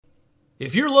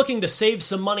If you're looking to save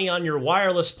some money on your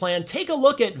wireless plan, take a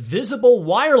look at Visible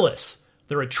Wireless.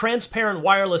 They're a transparent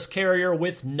wireless carrier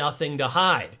with nothing to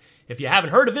hide. If you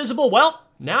haven't heard of Visible, well,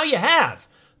 now you have.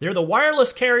 They're the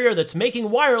wireless carrier that's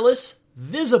making wireless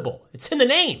visible. It's in the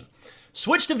name.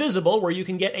 Switch to Visible, where you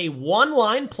can get a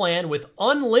one-line plan with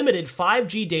unlimited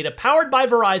 5G data powered by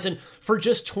Verizon for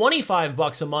just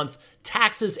 $25 a month,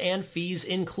 taxes and fees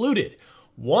included.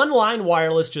 One-line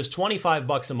wireless, just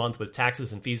 $25 a month with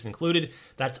taxes and fees included.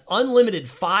 That's unlimited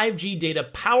 5G data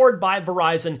powered by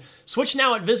Verizon. Switch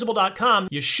now at Visible.com.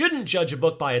 You shouldn't judge a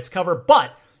book by its cover,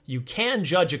 but you can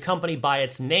judge a company by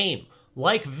its name,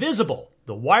 like Visible,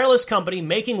 the wireless company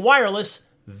making wireless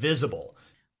visible.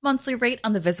 Monthly rate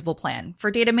on the Visible plan.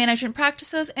 For data management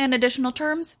practices and additional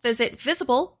terms, visit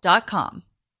Visible.com.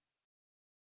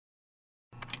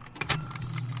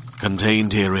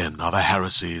 Contained herein are the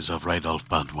heresies of Radolf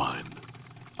Burntwine,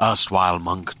 erstwhile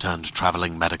monk turned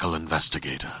traveling medical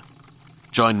investigator.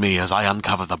 Join me as I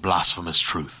uncover the blasphemous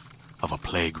truth of a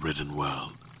plague-ridden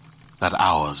world, that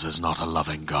ours is not a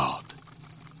loving God,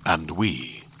 and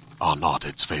we are not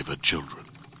its favored children.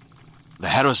 The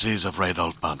heresies of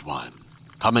Radolf Burntwine,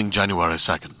 coming January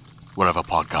 2nd, wherever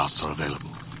podcasts are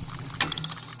available.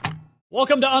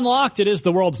 Welcome to Unlocked. It is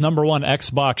the world's #1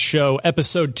 Xbox show,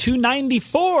 episode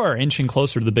 294, inching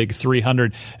closer to the big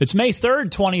 300. It's May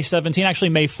 3rd, 2017, actually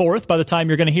May 4th by the time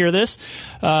you're going to hear this.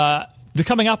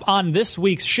 Coming up on this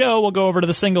week's show, we'll go over to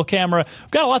the single camera.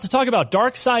 We've got a lot to talk about.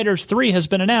 Darksiders 3 has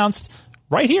been announced.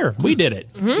 Right here. We did it.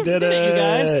 Mm-hmm. We did it, you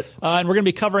guys. And we're going to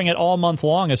be covering it all month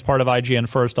long as part of IGN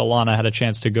First. Alana had a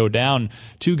chance to go down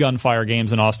to Gunfire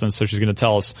Games in Austin, so she's going to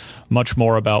tell us much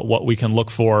more about what we can look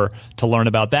for to learn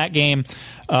about that game.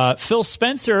 Phil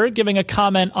Spencer giving a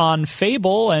comment on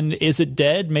Fable, and is it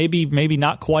dead? Maybe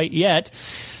not quite yet.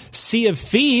 Sea of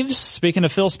Thieves. Speaking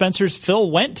of Phil Spencer's, Phil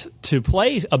went to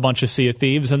play a bunch of Sea of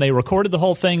Thieves, and they recorded the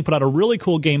whole thing, put out a really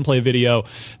cool gameplay video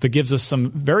that gives us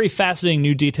some very fascinating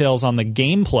new details on the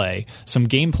gameplay, some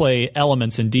gameplay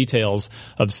elements and details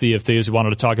of Sea of Thieves. We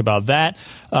wanted to talk about that.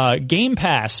 Game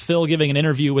Pass. Phil giving an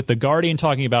interview with The Guardian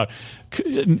talking about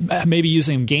maybe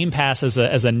using Game Pass as a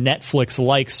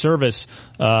Netflix-like service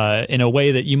in a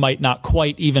way that you might not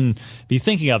quite even be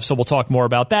thinking of. So we'll talk more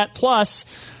about that. Plus,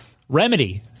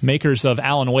 Remedy, makers of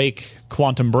Alan Wake,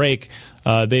 Quantum Break,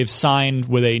 they've signed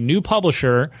with a new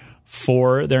publisher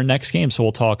for their next game, so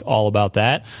we'll talk all about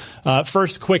that.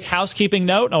 First, quick housekeeping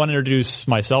note. I want to introduce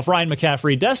myself, Ryan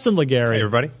McCaffrey, Destin Legary. Hey,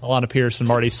 everybody. Alana Pearson,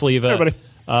 Marty Sleva. Hey, everybody.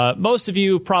 Most of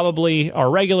you probably are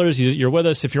regulars. You're with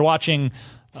us. If you're watching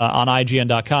on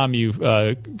IGN.com,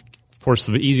 of course,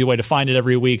 the easy way to find it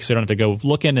every week, so you don't have to go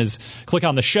looking, is click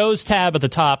on the Shows tab at the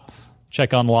top,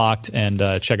 check Unlocked, and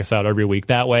check us out every week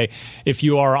that way. If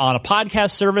you are on a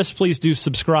podcast service, please do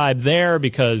subscribe there,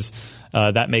 because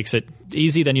that makes it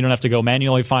easy. Then you don't have to go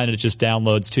manually find it. It just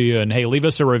downloads to you. And hey, leave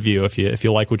us a review if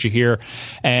you like what you hear.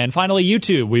 And finally,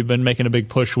 YouTube. We've been making a big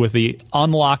push with the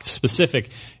Unlocked specific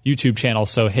YouTube channel.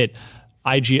 So hit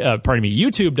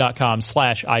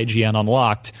youtube.com/IGN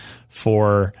Unlocked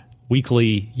for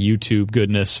weekly YouTube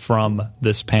goodness from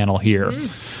this panel here.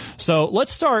 So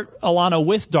let's start, Alana,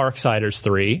 with Darksiders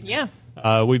 3. Yeah.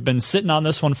 We've been sitting on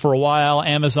this one for a while.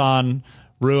 Amazon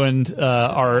ruined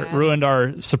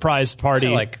our surprise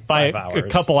party by a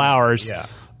couple hours. Yeah.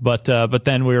 But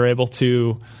then we were able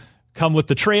to come with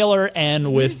the trailer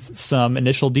and with some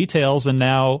initial details, and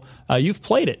now you've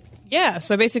played it. Yeah,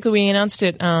 so basically we announced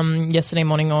it yesterday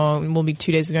morning, or will be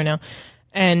 2 days ago now.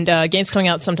 And game's coming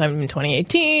out sometime in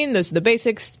 2018. Those are the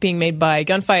basics, being made by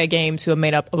Gunfire Games, who are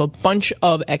made up of a bunch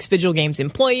of ex-Vigil Games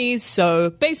employees. So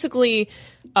basically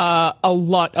a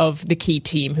lot of the key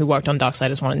team who worked on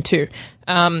Darksiders 1 and 2.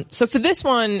 So for this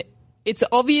one, it's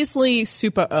obviously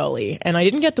super early, and I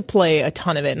didn't get to play a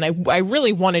ton of it, and I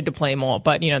really wanted to play more,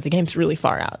 but, the game's really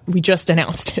far out. We just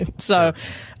announced it, so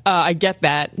I get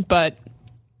that, but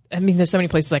I mean, there's so many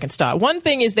places I can start. One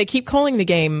thing is they keep calling the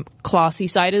game classy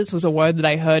siders, was a word that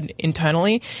I heard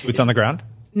internally. Boots on the ground?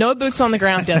 No boots on the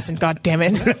ground, Destin. God damn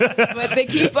it. But they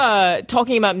keep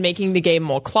talking about making the game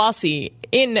more classy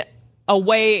in a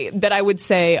way that I would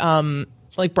say,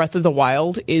 like Breath of the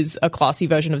Wild is a classy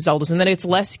version of Zelda's, and that it's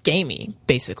less gamey,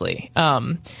 basically.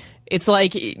 It's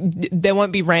like there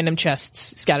won't be random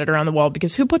chests scattered around the world,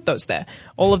 because who put those there?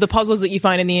 All of the puzzles that you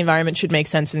find in the environment should make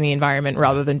sense in the environment,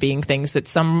 rather than being things that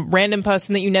some random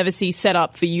person that you never see set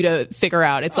up for you to figure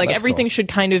out. It's like everything should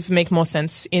kind of make more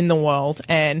sense in the world,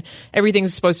 and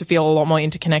everything's supposed to feel a lot more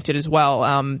interconnected as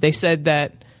well. They said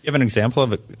that You have an example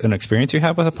of an experience you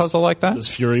had with a puzzle like that?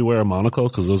 Does Fury wear a monocle?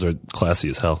 Because those are classy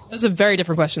as hell. Those are very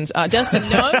different questions. Destin,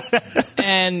 no.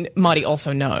 And Marty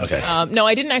also no. Okay. No,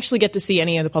 I didn't actually get to see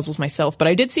any of the puzzles myself, but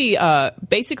I did see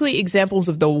basically examples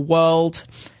of the world.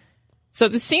 So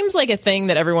this seems like a thing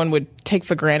that everyone would take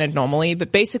for granted normally,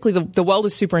 but basically the world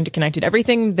is super interconnected.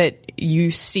 Everything that you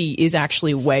see is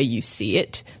actually where you see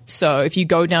it. So if you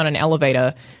go down an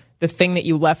elevator, the thing that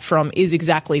you left from is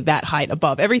exactly that height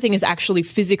above. Everything is actually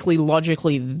physically,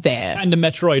 logically there. Kind of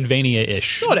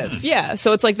Metroidvania-ish. Sort of, yeah.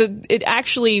 So it's like it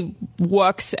actually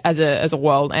works as a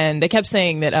world. And they kept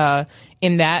saying that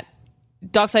in that,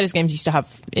 Darksiders games used to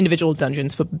have individual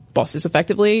dungeons for bosses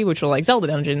effectively, which were like Zelda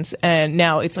dungeons. And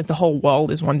now it's like the whole world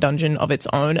is one dungeon of its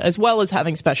own, as well as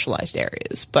having specialized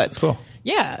areas. But That's cool.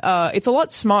 Yeah, it's a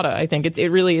lot smarter, I think. It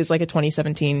really is like a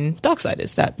 2017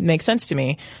 Darksiders. That makes sense to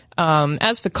me.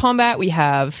 As for combat, we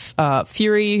have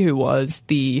Fury, who was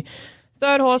the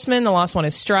third horseman. The last one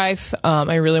is Strife.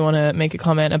 I really want to make a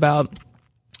comment about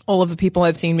all of the people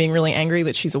I've seen being really angry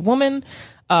that she's a woman.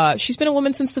 She's been a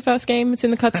woman since the first game. It's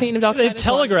in the cutscene of Darksiders. They've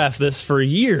telegraphed this for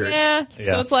years. Yeah.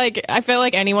 So it's like, I feel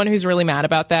like anyone who's really mad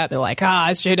about that, they're like,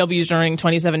 SJW's during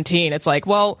 2017. It's like,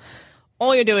 well,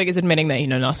 all you're doing is admitting that you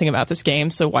know nothing about this game,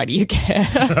 so why do you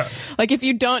care? Like, if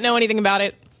you don't know anything about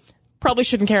it, probably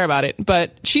shouldn't care about it.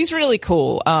 But she's really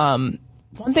cool. One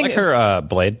thing, Like her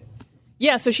blade.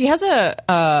 Yeah, so she has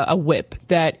a whip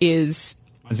that is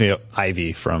Reminds me of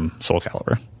Ivy from Soul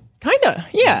Calibur. Kinda,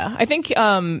 yeah. I think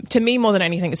to me, more than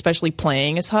anything, especially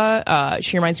playing as her,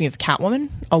 she reminds me of Catwoman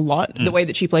a lot. The way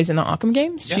that she plays in the Arkham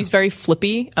games, she's very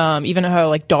flippy. Even her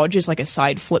like dodge is like a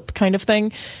side flip kind of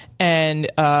thing, and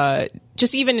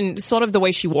just even in sort of the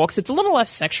way she walks, it's a little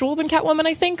less sexual than Catwoman,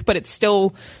 I think, but it's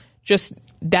still just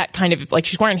that kind of like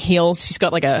she's wearing heels. She's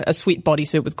got like a sweet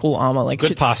bodysuit with cool armor, like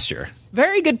Good posture.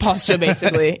 Very good posture,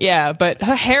 basically. Yeah, but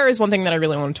her hair is one thing that I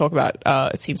really want to talk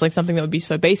about. It seems like something that would be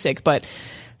so basic, but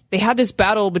they had this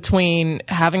battle between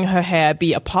having her hair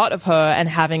be a part of her and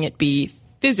having it be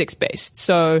physics-based.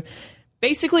 So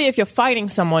basically, if you're fighting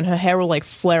someone, her hair will like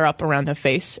flare up around her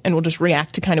face and will just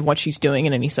react to kind of what she's doing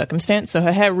in any circumstance. So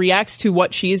her hair reacts to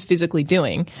what she is physically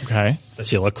doing. Okay. Does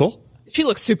she look cool? She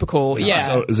looks super cool, yeah.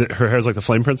 So is it her hair's like the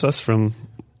Flame Princess from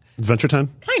Adventure Time?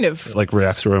 Kind of. It, like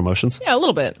reacts to her emotions? Yeah, a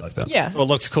little bit. Like that. Yeah. So it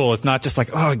looks cool. It's not just like,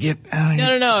 oh, get out of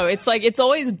here. No. It's like it's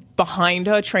always behind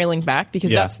her, trailing back,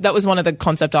 because Yeah. that was one of the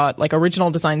concept art, like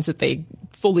original designs that they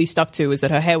fully stuck to, is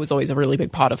that her hair was always a really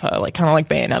big part of her, like kind of like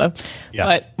Bayonetta. Yeah.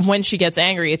 But when she gets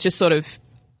angry, it's just sort of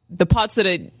the parts that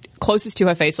are closest to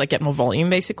her face like get more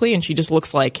volume basically, and she just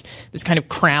looks like this kind of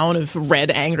crown of red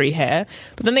angry hair.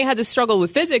 But then they had to struggle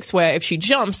with physics where if she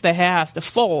jumps, the hair has to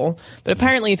fall. But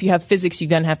apparently if you have physics, you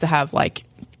then have to have like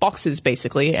boxes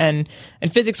basically, and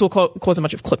physics will cause a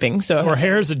bunch of clipping. So Her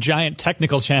hair is a giant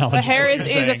technical challenge. her hair what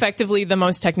is you're saying. effectively the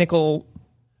most technical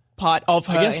part of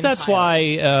her. I guess that's entire- why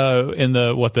in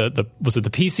the was it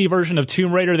the PC version of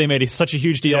Tomb Raider they made such a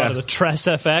huge deal out of the Tress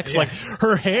FX. Like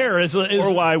her hair is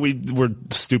Or why we were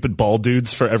stupid bald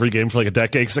dudes for every game for like a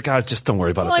decade. It's like, just don't worry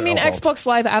about it. Well, I They're mean, all bald. Xbox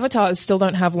Live avatars still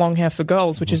don't have long hair for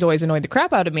girls, which has always annoyed the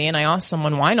crap out of me. And I asked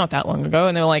someone why not that long ago,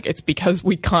 and they're like, it's because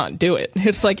we can't do it.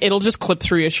 It's like, it'll just clip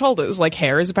through your shoulders. Like,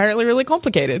 hair is apparently really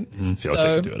complicated. I feel like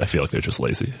they can do it. I feel like they're just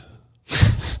lazy.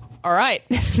 All right,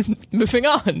 moving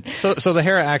on. So the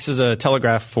hair acts as a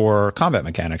telegraph for combat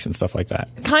mechanics and stuff like that.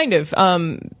 Kind of.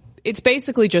 It's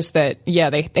basically just that, yeah,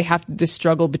 they have this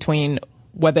struggle between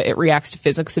whether it reacts to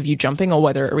physics of you jumping or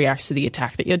whether it reacts to the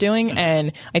attack that you're doing.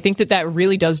 And I think that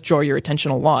really does draw your attention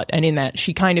a lot. And in that,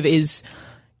 she kind of is,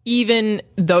 even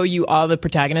though you are the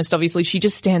protagonist, obviously, she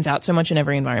just stands out so much in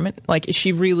every environment. Like,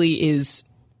 she really is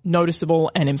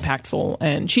noticeable and impactful,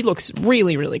 and she looks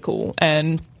really, really cool.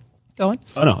 And go on.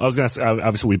 Oh, no. I was going to say,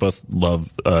 obviously, we both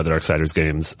love the Darksiders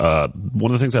games.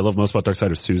 One of the things I love most about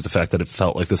Darksiders 2 is the fact that it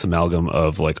felt like this amalgam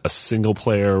of like a single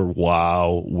player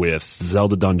WoW with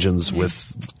Zelda dungeons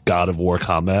with God of War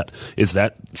combat. Is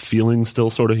that feeling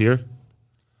still sort of here?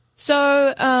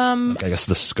 So, I guess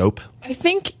the scope? I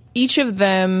think each of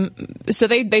them. So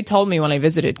they told me when I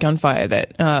visited Gunfire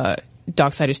that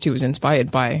Darksiders 2 was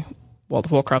inspired by World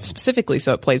of Warcraft specifically,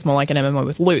 so it plays more like an MMO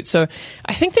with loot. So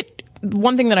I think that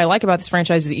one thing that I like about this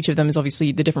franchise is each of them is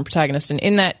obviously the different protagonist, and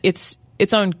in that it's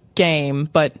its own game,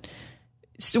 but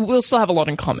we'll still have a lot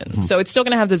in common. So it's still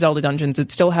going to have the Zelda dungeons.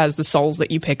 It still has the souls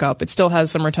that you pick up. It still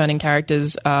has some returning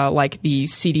characters like the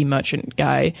CD merchant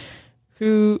guy,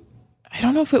 who I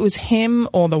don't know if it was him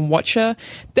or the Watcher.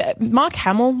 Mark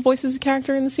Hamill voices a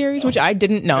character in the series, which I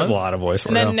didn't know. There's a lot of voice for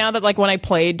And then him. now that like when I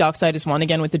played Darksiders 1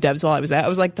 again with the devs while I was there, I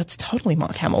was like, that's totally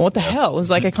Mark Hamill. What the hell? I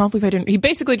was like, I can't believe I didn't. He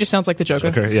basically just sounds like the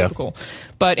Joker. Joker, yeah. Super cool.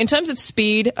 But in terms of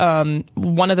speed,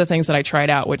 one of the things that I tried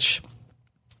out, which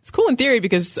is cool in theory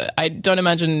because I don't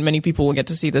imagine many people will get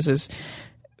to see this, is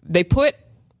they put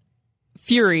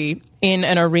Fury in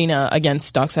an arena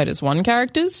against Darksiders 1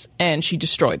 characters, and she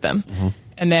destroyed them.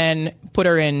 And then put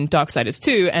her in Darksiders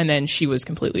 2, and then she was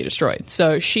completely destroyed.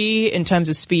 So she, in terms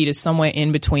of speed, is somewhere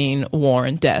in between War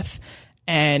and Death.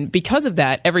 And because of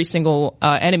that, every single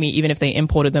enemy, even if they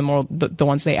imported them or the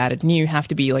ones they added new, have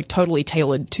to be like totally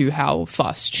tailored to how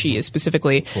fast she is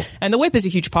specifically. Cool. And the whip is a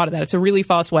huge part of that. It's a really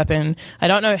fast weapon. I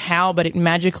don't know how, but it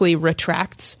magically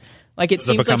retracts. Like it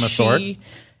seems like a sword?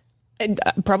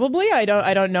 Probably. I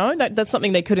don't know. That's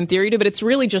something they could in theory do, but it's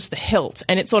really just the hilt,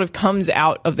 and it sort of comes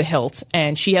out of the hilt,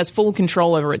 and she has full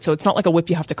control over it, so it's not like a whip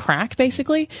you have to crack,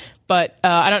 basically. But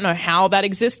I don't know how that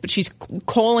exists, but she's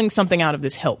calling something out of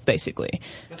this hilt, basically.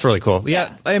 It's really cool.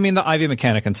 Yeah, I mean, the Ivy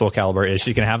mechanic in Soul Calibur is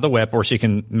she can have the whip or she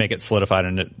can make it solidified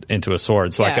into a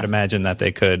sword, so I could imagine that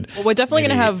they could we're definitely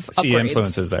going to have see upgrades.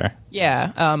 influences there.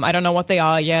 Yeah, I don't know what they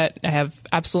are yet. I have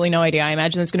absolutely no idea. I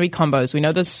imagine there's going to be combos. We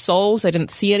know there's souls. I didn't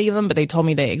see any of them, but they told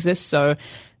me they exist, so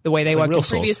the way they worked in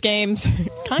previous games,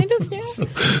 kind of, yeah,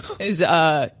 is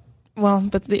well,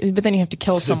 but then you have to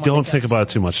kill someone. Don't think about it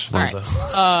too much. Right.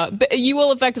 But you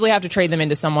will effectively have to trade them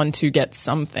into someone to get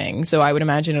something. So I would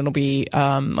imagine it'll be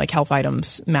like health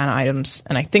items, mana items,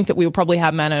 and I think that we will probably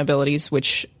have mana abilities,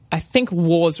 which I think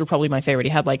Wars were probably my favorite.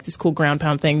 He had like this cool ground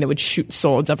pound thing that would shoot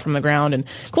swords up from the ground and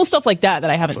cool stuff like that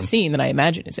I haven't seen that I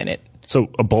imagine is in it. So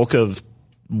a bulk of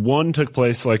one took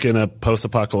place like in a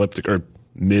post-apocalyptic or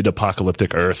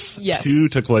mid-apocalyptic Earth. Yes. 2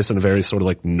 took place in a very sort of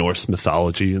like Norse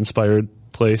mythology inspired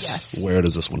place. Yes. Where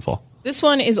does this one fall? This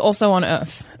one is also on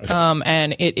Earth, okay.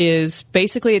 And it is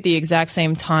basically at the exact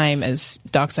same time as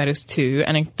Darksiders 2.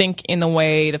 And I think in the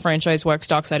way the franchise works,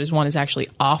 Darksiders 1 is actually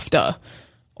after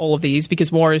all of these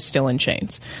because War is still in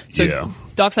chains. So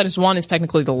Darksiders 1 is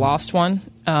technically the last one.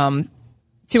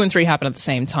 2 and 3 happen at the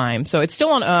same time. So it's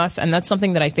still on Earth, and that's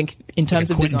something that I think in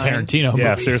terms of Quentin design... Tarantino movie.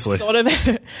 Yeah, seriously. Sort of.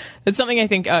 It's something I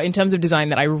think in terms of design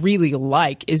that I really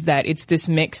like is that it's this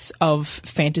mix of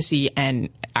fantasy and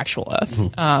actual Earth.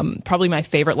 Mm-hmm. Probably my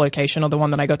favorite location, or the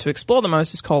one that I got to explore the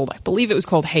most, is called, I believe it was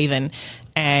called Haven,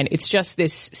 and it's just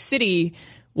this city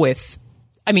with...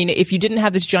 I mean, if you didn't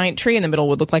have this giant tree in the middle, it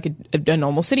would look like a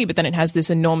normal city, but then it has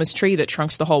this enormous tree that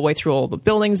trunks the whole way through all the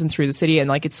buildings and through the city, and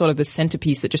like it's sort of the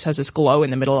centerpiece that just has this glow in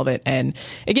the middle of it, and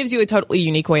it gives you a totally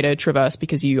unique way to traverse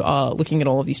because you are looking at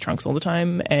all of these trunks all the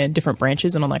time and different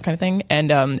branches and all that kind of thing,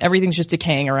 and everything's just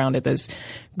decaying around it. There's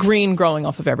green growing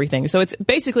off of everything, so it's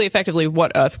basically effectively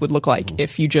what Earth would look like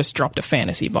if you just dropped a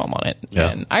fantasy bomb on it.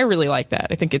 Yeah. And I really like that.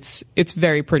 I think it's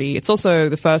very pretty. It's also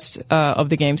the first of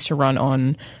the games to run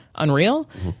on Unreal,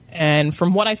 and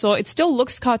from what I saw, it still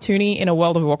looks cartoony in a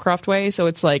World of Warcraft way, so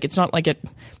it's like it's not like it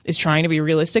is trying to be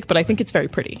realistic, but I think it's very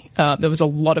pretty. There was a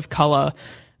lot of color.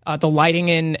 The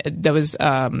lighting there was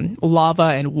lava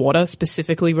and water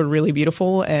specifically were really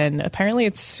beautiful, and apparently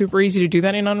it's super easy to do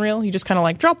that in Unreal. You just kind of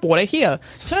like drop water here,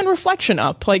 turn reflection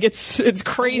up, like it's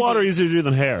crazy. Is water easier to do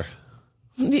than hair?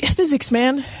 Physics,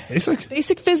 man.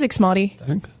 Basic physics, Marty.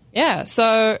 Dang. Yeah,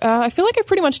 so I feel like I've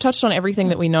pretty much touched on everything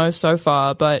that we know so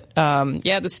far, but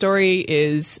the story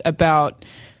is about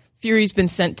Fury's been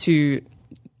sent to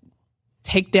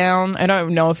take down, I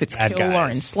don't know if it's Bad kill or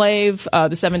guys. enslave,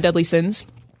 the 7 deadly sins.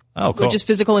 Oh, cool. Which is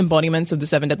physical embodiments of the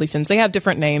 7 deadly sins. They have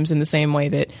different names in the same way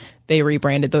that they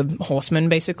rebranded the Horsemen,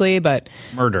 basically, but...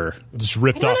 Murder. Just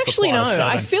ripped I off don't the actually know. plot of 7.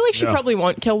 I feel like she probably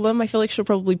won't kill them. I feel like she'll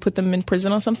probably put them in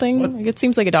prison or something. Like, it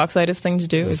seems like a Darksiders thing to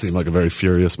do. Does it seem like a very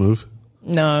furious move?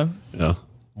 No. Yeah.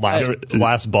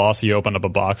 Last boss, he opened up a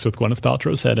box with Gwyneth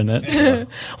Paltrow's head in it.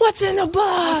 What's in the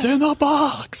box? What's in the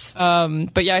box?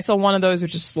 But yeah, I saw one of those,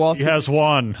 which is Sloth. He has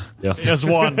one. Yeah. He has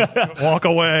one. Walk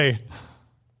away.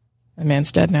 That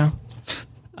man's dead now.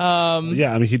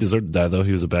 Yeah, I mean, he deserved to die, though.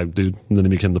 He was a bad dude. And then he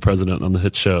became the president on the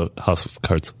hit show House of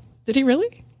Cards. Did he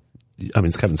really? I mean,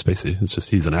 it's Kevin Spacey. It's just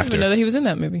he's an I didn't even know actor. that he was in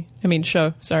that movie. I mean,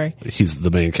 show. Sorry. He's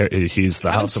the main character. He's the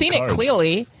I haven't House of seen Cards. it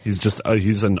clearly. He's just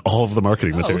he's in all of the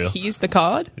marketing Oh, material. he's the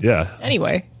card? Yeah.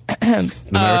 Anyway. In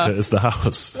America is the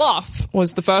house. Sloth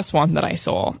was the first one that I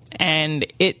saw, and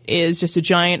it is just a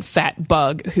giant fat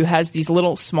bug who has these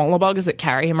little smaller bugs that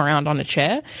carry him around on a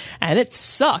chair, and it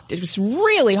sucked. It was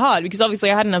really hard because obviously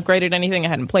I hadn't upgraded anything, I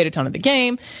hadn't played a ton of the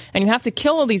game, and you have to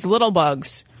kill all these little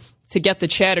bugs to get the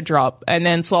chair to drop, and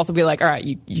then Sloth will be like, all right,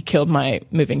 you killed my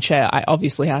moving chair. I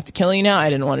obviously have to kill you now. I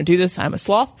didn't want to do this. I'm a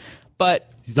sloth. But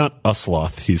He's not a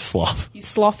sloth. He's sloth. He's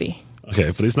slothy. Okay,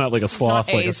 but he's not like a sloth,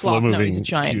 not like a a sloth. No, slow-moving, he's a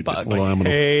giant cute bug. little animal.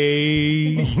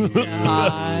 Hey,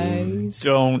 Guys.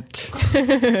 don't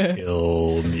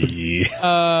kill me.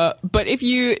 But if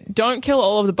you don't kill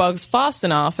all of the bugs fast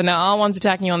enough, and there are ones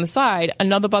attacking you on the side,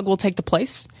 another bug will take the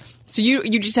place. So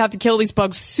you just have to kill these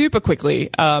bugs super quickly.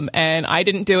 And I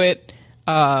didn't do it.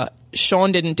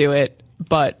 Sean didn't do it,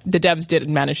 but the devs did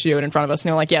manage to do it in front of us. And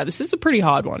they were like, yeah, this is a pretty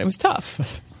hard one. It was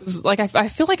tough. It was like, I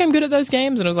feel like I'm good at those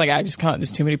games. And I was like, I just can't.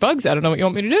 There's too many bugs. I don't know what you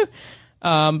want me to do.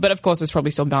 But of course, there's probably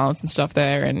still balance and stuff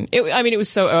there. And it was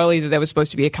so early that there was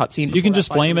supposed to be a cutscene. You can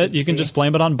just blame it. You can just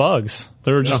blame it on bugs.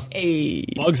 There were just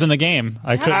bugs in the game.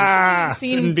 I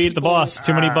couldn't beat the boss.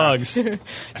 Too many bugs. I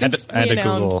had to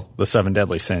Google the 7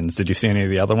 deadly sins. Did you see any of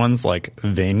the other ones, like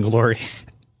vainglory?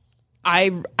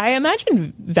 I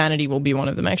imagine vanity will be one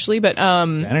of them, actually. But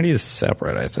Vanity is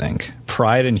separate, I think.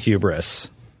 Pride and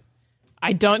hubris.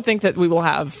 I don't think that we will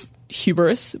have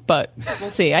hubris, but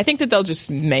we'll see. I think that they'll just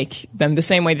make them the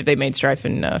same way that they made Strife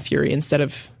and Fury instead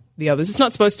of the others. It's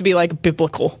not supposed to be like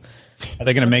biblical. Are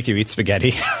they going to make you eat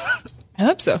spaghetti? I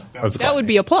hope so. That would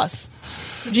be a plus.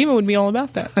 Kojima would be all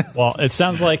about that. Well, it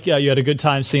sounds like you had a good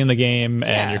time seeing the game,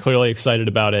 and you're clearly excited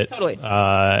about it. Totally.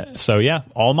 So yeah,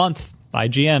 all month,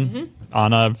 IGN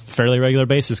on a fairly regular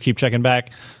basis. Keep checking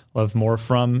back. Love more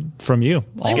from you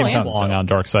all month long on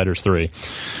Darksiders 3.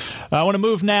 I want to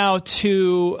move now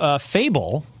to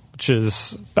Fable, which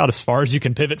is about as far as you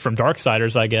can pivot from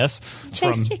Darksiders, I guess.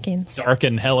 Chase from chickens. Dark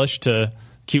and hellish to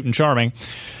cute and charming.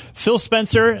 Phil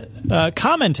Spencer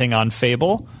commenting on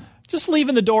Fable, just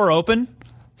leaving the door open,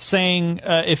 saying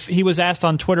if he was asked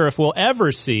on Twitter if we'll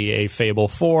ever see a Fable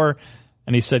 4,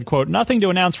 and he said, quote, "Nothing to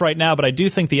announce right now, but I do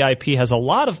think the IP has a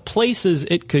lot of places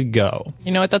it could go."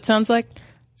 You know what that sounds like?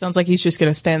 Sounds like he's just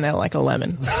going to stand there like a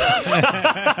lemon.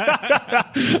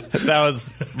 That was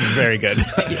very good.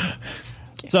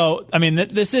 So, I mean,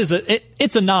 this is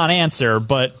it's a non-answer,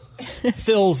 but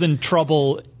Phil's in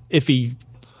trouble if he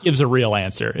gives a real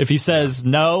answer. If he says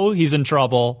no, he's in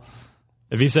trouble.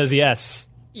 If he says yes,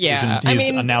 yeah, he's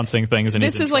announcing things. And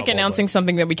this is like announcing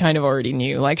something that we kind of already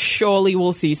knew. Like, surely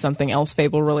we'll see something else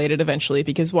Fable related eventually.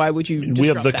 Because why would you? We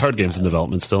have the card games in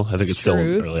development still. I think it's still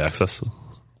in early access.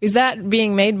 Is that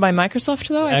being made by Microsoft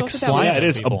though? I thought that was. Yeah, it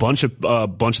is. A bunch of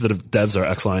the devs are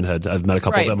X-Lionhead. I've met a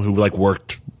couple of them who like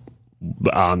worked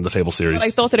on the Fable series. But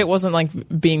I thought that it wasn't like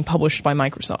being published by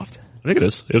Microsoft. I think it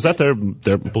is. It was at their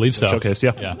believe so showcase.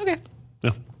 Yeah. Okay.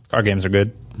 Yeah. Card games are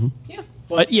good. Mm-hmm. Yeah.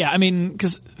 But yeah, I mean,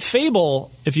 because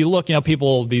Fable, if you look,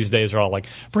 people these days are all like,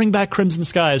 bring back Crimson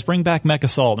Skies, bring back Mech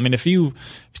Assault. I mean, if you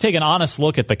take an honest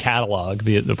look at the catalog,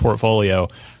 the portfolio,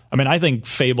 I mean, I think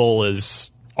Fable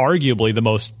is arguably the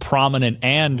most prominent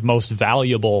and most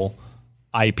valuable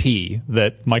IP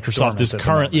that Microsoft is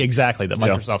currently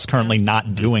Microsoft's currently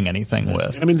not doing anything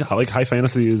with. I mean, like high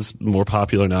fantasy is more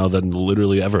popular now than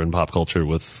literally ever in pop culture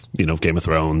with, Game of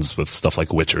Thrones, with stuff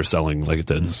like Witcher selling like it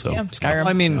did. So yeah, Skyrim.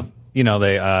 I mean,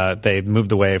 they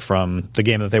moved away from the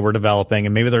game that they were developing,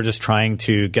 and maybe they're just trying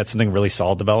to get something really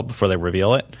solid developed before they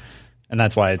reveal it. And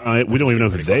that's why we don't even know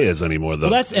who they is anymore, though.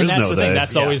 Well, that's the thing.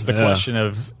 That's always the question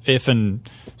of if and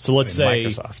so. Let's say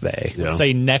Microsoft. They let's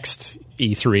say next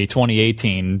E3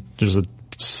 2018. There's a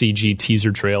CG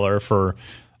teaser trailer for.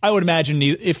 I would imagine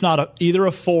if not either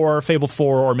a Fable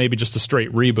 4 or maybe just a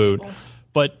straight reboot.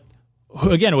 But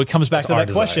again, it comes back to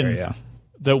that question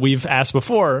that we've asked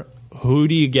before: who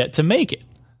do you get to make it?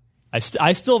 I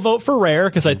still vote for Rare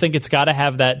because I think it's got to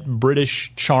have that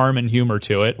British charm and humor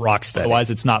to it. Rocksteady. Otherwise,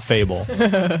 it's not Fable.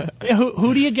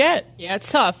 Who do you get? Yeah,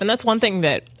 it's tough. And that's one thing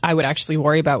that I would actually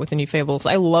worry about with the new Fables.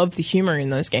 I love the humor in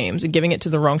those games, and giving it to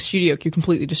the wrong studio could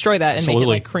completely destroy that and make it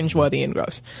like cringeworthy and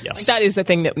gross. Yes. Like, that is the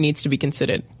thing that needs to be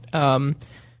considered. But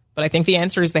I think the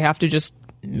answer is they have to just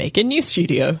make a new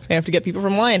studio. They have to get people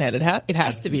from Lionhead. It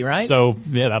has to be, right? So,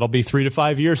 yeah, that'll be 3 to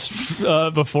 5 years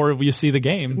before we see the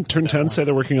game. Turn 10 say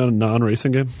they're working on a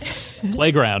non-racing game?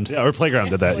 Playground. Yeah, or Playground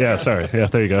did that. Yeah, sorry. Yeah,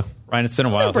 there you go. Ryan, it's been a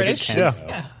while. British.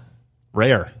 Yeah.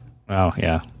 Rare. Oh,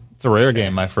 yeah. It's a Rare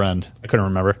game, my friend. I couldn't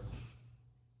remember.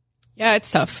 Yeah,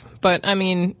 it's tough. But, I'm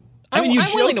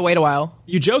willing to wait a while.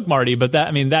 You joke, Marty, but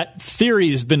that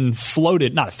theory's been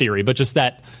floated. Not a theory, but just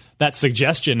that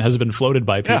suggestion has been floated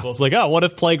by people. Yeah. It's like, what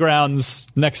if Playground's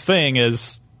next thing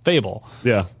is Fable?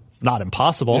 Yeah. It's not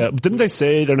impossible. Yeah, but didn't they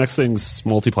say their next thing's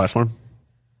multi-platform?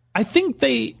 I think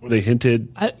they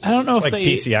hinted. I don't know if like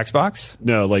PC, Xbox?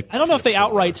 No, I don't know if they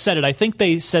outright said it. I think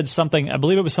they said something. I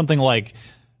believe it was something like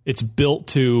it's built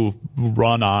to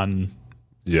run on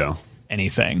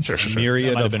anything. Sure.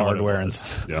 Myriad of hardware and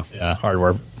yeah,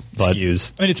 hardware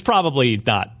SKUs. I mean, it's probably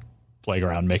not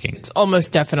playground making. It's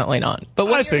almost definitely not. But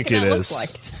what I do you think reckon it that is.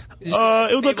 looks like?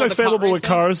 It would look like Fable with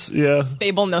cars. Yeah.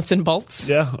 Fable nuts and bolts.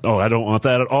 Yeah. Oh, I don't want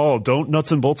that at all. Don't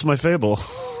nuts and bolts my Fable.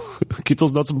 Keep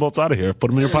those nuts and bolts out of here. Put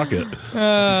them in your pocket. Bring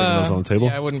those on the table.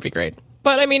 Yeah, it wouldn't be great.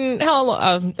 But I mean,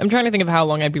 I'm trying to think of how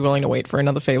long I'd be willing to wait for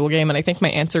another Fable game, and I think my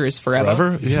answer is forever.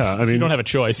 Forever? Yeah. I mean, You don't have a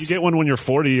choice. You get one when you're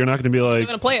 40. You're not going to be like, I'm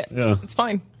gonna play it. Yeah. It's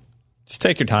fine. Just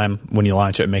take your time when you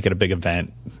launch it. Make it a big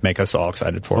event. Make us all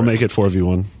excited for I'll it. make it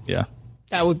 4v1. Yeah.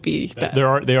 That would be bad.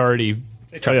 They already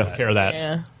Oh, yeah. care of that.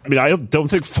 Yeah. I mean, I don't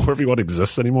think 4v1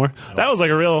 exists anymore. That was like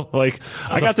a real,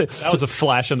 That was a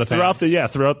flash in the pan.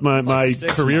 throughout my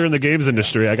career in the games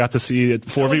industry, I got to see it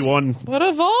 4v1. What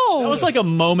evolved? That was like a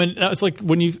moment. It's like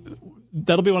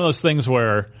that'll be one of those things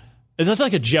where it's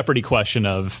like a Jeopardy question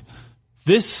of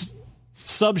this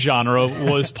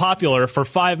subgenre was popular for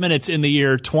 5 minutes in the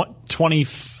year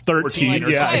 2013 or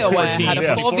Yeah. 2014. BioWare had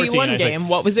a 4v1 game.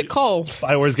 What was it called?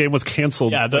 BioWare's game was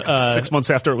canceled Yeah, 6 months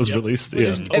after it was released. Yeah.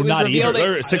 It was not revealed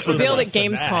even. at, 6 months revealed at less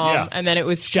than that, Gamescom, yeah. and then it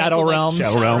was Shadow canceled, Realms.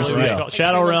 Shadow Realms, really yeah. late.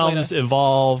 Shadow 6 Realms, months later.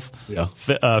 Evolve,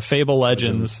 Yeah. Fable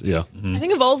Legends. Yeah. I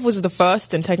think Evolve was the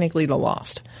first and technically the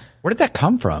last. Where did that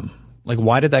come from? Like,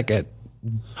 why did that get?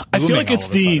 I feel like booming it's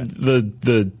all of a sudden?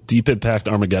 the Deep Impact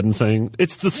Armageddon thing.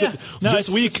 It's No, this it's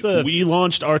week just the- we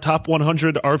launched our top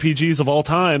 100 RPGs of all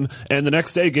time, and the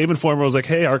next day Game Informer was like,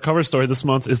 "Hey, our cover story this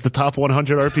month is the top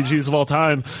 100 RPGs of all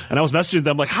time." And I was messaging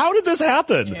them like, "How did this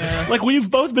happen? Yeah. Like we've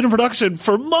both been in production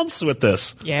for months with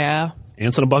this." Yeah.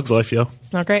 Ants in a Bug's Life, yo.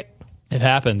 It's not great. It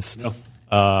happens.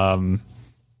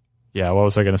 Yeah, what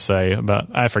was I going to say about?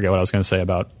 I forget what I was going to say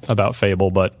about Fable,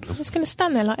 but I'm just going to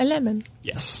stand there like a lemon.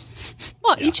 yes.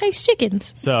 What? You chase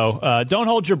chickens? So don't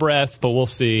hold your breath, but we'll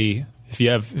see if you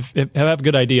have a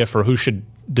good idea for who should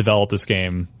develop this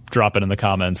game. Drop it in the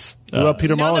comments. What about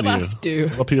Peter None of Molyneux? us do.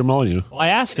 What about Peter Molyneux? I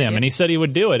asked him, and he said he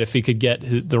would do it if he could get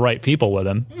the right people with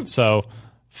him. So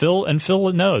Phil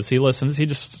knows, he listens. He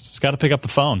just got to pick up the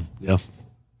phone, Yeah.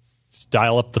 just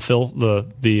dial up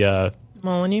the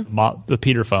Molyneux? the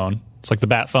Peter phone. It's like the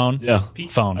bat phone. Yeah.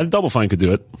 Pete phone. I think Double Fine could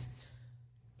do it.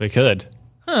 They could.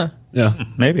 Yeah.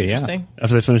 Maybe, yeah. Interesting.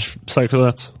 After they finish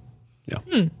Psychonauts. Yeah.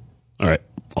 All right.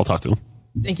 I'll talk to him.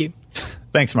 Thank you.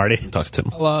 Thanks, Marty. Talk to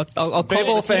Tim. I'll call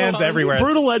Fable it fans phone. everywhere.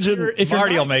 Brutal Legend. If you're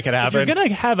Marty not- will make it If happen. you're going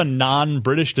to have a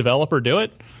non-British developer do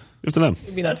it, Give to them.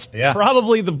 Maybe that's Yeah.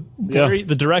 probably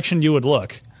the direction you would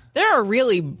look. They're a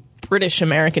really British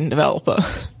American developer.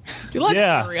 Let's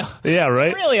Yeah. be real. Yeah,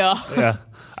 right? They really are. Yeah.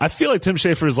 I feel like Tim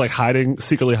Schafer is like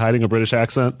secretly hiding a British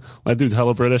accent. That dude's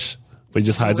hella British, but he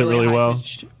just hides it really well.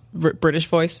 high-pitched British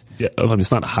voice. Yeah, I mean,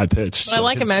 it's not high pitched. But I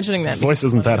like imagining that. His voice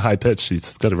isn't that high pitched.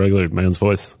 He's got a regular man's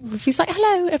voice. If he's like,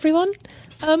 "Hello, everyone.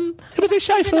 Timothy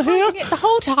Schafer Hiding it the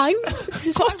whole time. This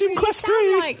is what I Costume really Quest sound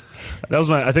 3. like." That was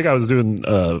I think I was doing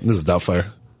Mrs. Doubtfire.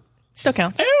 Still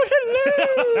counts. Oh,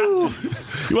 hello!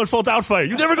 You went full Doubtfire.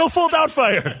 You never go full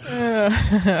Doubtfire.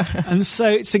 And so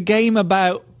it's a game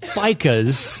about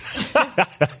bikers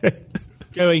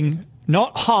going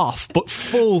not half, but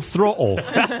full throttle.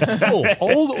 Full,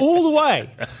 all the way.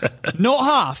 Not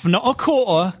half, not a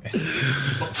quarter,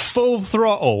 but full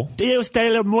throttle. Dios de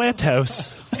los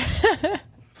Muertos.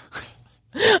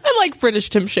 I like British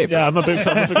Tim Schafer. Yeah, I'm a big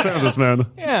fan of this man.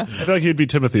 Yeah. I feel like he'd be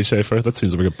Timothy Schafer. That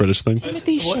seems like a British thing.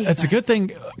 Timothy Schafer. It's a good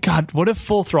thing. God, what if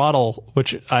Full Throttle,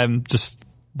 which I'm just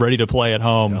ready to play at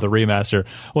home, the remaster,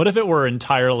 what if it were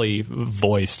entirely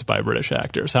voiced by British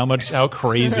actors? How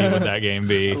crazy would that game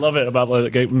be? I love it about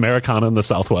like Americana in the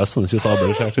Southwest, and it's just all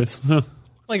British actors.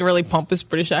 Like a really pompous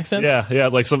British accent. Yeah,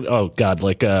 like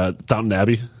Downton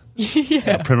Abbey.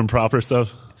 Yeah. Prim and proper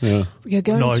stuff. Yeah. We are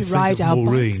going to ride our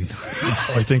bikes.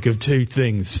 I think of two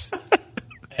things: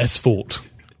 asphalt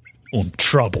or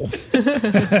trouble.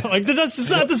 Like that's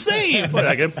just not the same. Play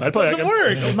that game. I'd play that Doesn't game.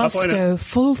 work. We must go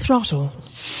full throttle.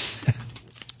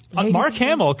 Mark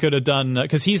Hamill could have done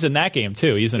because he's in that game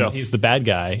too. He's the bad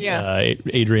guy, Yeah.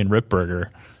 Adrian Ripberger,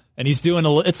 and he's doing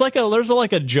it's like there's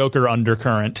like a Joker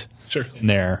undercurrent in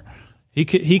there. He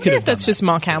could I wonder have if that's just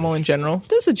Mark Hamill in general.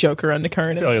 There's a Joker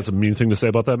undercurrent. I feel like that's a mean thing to say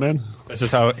about that man. This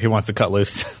is how he wants to cut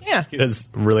loose. Yeah. He does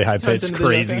really high Turns pitched, into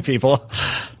crazy Joker. people.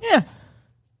 Yeah.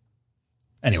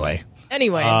 Anyway.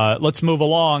 Anyway. let's move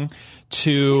along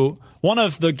to one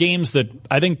of the games that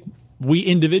I think we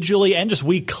individually and just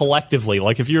we collectively,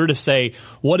 like if you were to say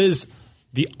what is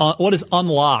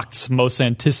Unlocked's most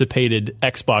anticipated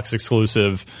Xbox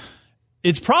exclusive,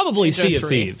 it's probably Halo Sea of 3.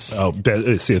 Thieves. Oh,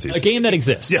 Sea of Thieves. A game that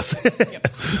exists. Yes.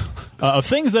 Of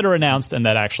things that are announced and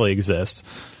that actually exist.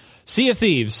 Sea of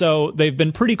Thieves. So they've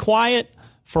been pretty quiet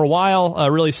for a while,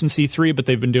 really since E3, but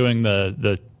they've been doing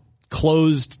the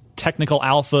closed technical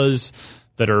alphas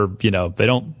that are, they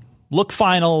don't look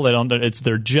final. They don't.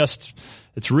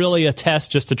 It's really a test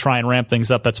just to try and ramp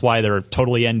things up. That's why they're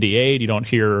totally NDA'd. You don't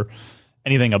hear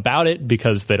anything about it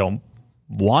because they don't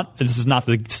want. This is not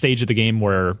the stage of the game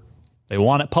where they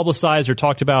want it publicized or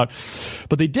talked about.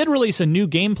 But they did release a new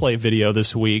gameplay video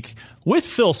this week with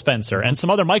Phil Spencer and some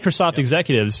other Microsoft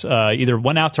executives. Either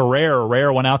went out to Rare or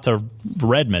Rare went out to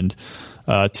Redmond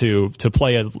to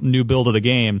play a new build of the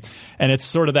game. And it's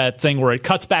sort of that thing where it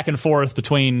cuts back and forth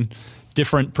between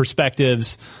different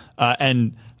perspectives.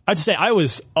 And I'd say I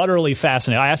was utterly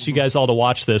fascinated. I asked you guys all to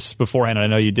watch this beforehand, and I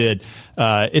know you did.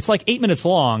 It's like 8 minutes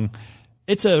long.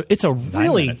 It's a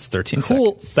really 13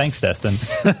 cool. seconds. Thanks, Destin.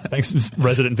 Thanks,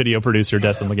 resident video producer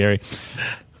Destin Legary.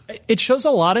 It shows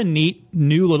a lot of neat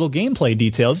new little gameplay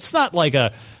details. It's not like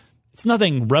it's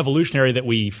nothing revolutionary that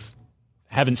we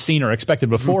haven't seen or expected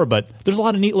before, but there's a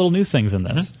lot of neat little new things in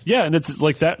this. Yeah, and it's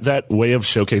like that way of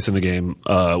showcasing the game,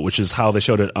 which is how they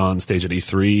showed it on stage at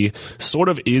E3, sort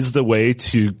of is the way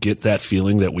to get that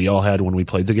feeling that we all had when we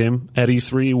played the game at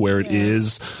E3, where it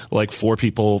is like 4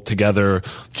 people together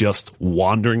just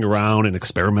wandering around and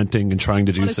experimenting and trying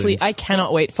to do Honestly, things. I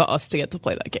cannot wait for us to get to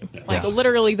play that game. Like,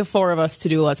 literally the 4 of us to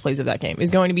do Let's Plays of that game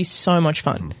is going to be so much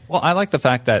fun. Well, I like the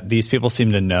fact that these people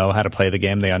seem to know how to play the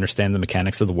game. They understand the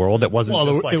mechanics of the world. It wasn't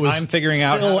just like, I'm figuring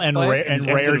out Phil how to and play.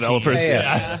 Rare developers.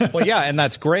 Well, yeah, and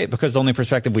that's great because the only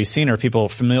perspective we've seen are people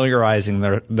familiarizing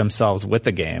themselves with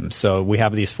the game. So we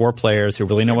have these 4 players who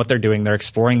really know what they're doing. They're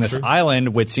exploring this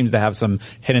island, which seems to have some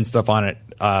hidden stuff on it,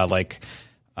 like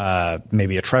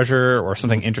maybe a treasure or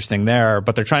something interesting there.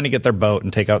 But they're trying to get their boat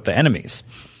and take out the enemies.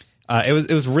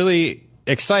 It was really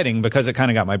exciting because it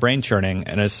kind of got my brain churning,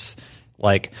 and it's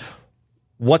like,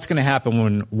 what's going to happen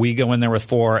when we go in there with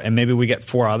 4 and maybe we get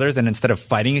 4 others, and instead of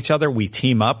fighting each other, we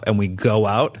team up and we go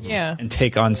out and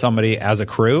take on somebody as a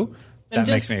crew? That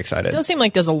makes me excited. It does seem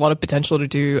like there's a lot of potential to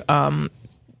do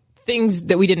things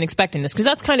that we didn't expect in this, because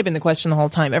that's kind of been the question the whole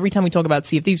time. Every time we talk about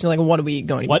Sea of Thieves, we're like, what are we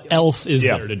going to do? What else is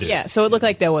there to do? Yeah, so it looked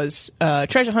like there was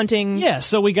treasure hunting. Yeah,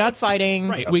 so we got fighting.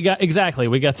 Right, we got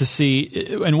to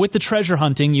see, and with the treasure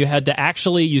hunting, you had to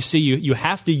actually, you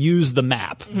have to use the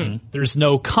map. Mm-hmm. There's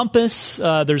no compass.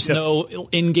 There's no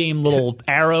in-game little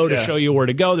arrow to show you where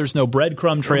to go. There's no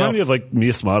breadcrumb trail. It reminded me of like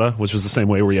Miasmata, which was the same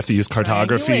way, where you have to use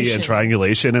cartography and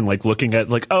triangulation and like looking at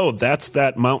like, oh, that's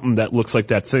that mountain that looks like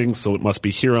that thing, so it must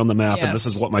be here on the map, and this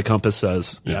is what my compass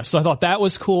says. Yeah, so I thought that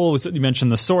was cool. You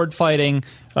mentioned the sword fighting.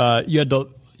 You had to.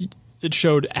 It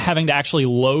showed having to actually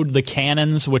load the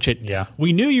cannons, which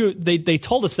we knew they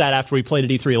told us that after we played at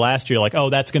E3 last year, like, oh,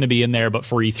 that's going to be in there, but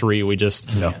for E3 we just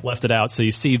left it out. So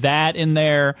you see that in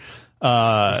there.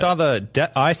 I saw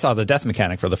the death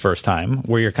mechanic for the first time,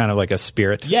 where you're kind of like a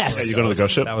spirit. Yes, you go to the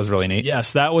ghost ship. That was really neat.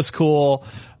 Yes, that was cool.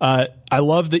 I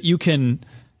love that you can.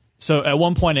 So at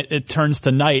one point it turns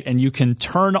to night, and you can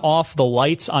turn off the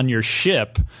lights on your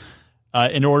ship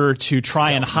in order to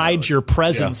try and hide your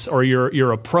presence or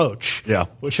your approach. Yeah,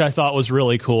 which I thought was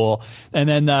really cool. And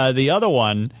then the other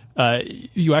one,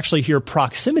 you actually hear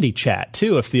proximity chat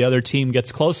too. If the other team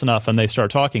gets close enough and they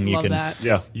start talking, you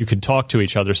can talk to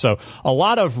each other. So a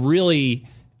lot of really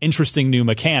interesting new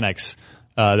mechanics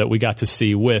that we got to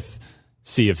see with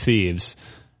Sea of Thieves.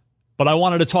 But I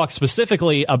wanted to talk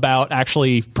specifically about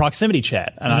actually proximity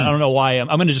chat. And I don't know why. I'm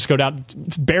going to just go down.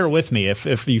 Bear with me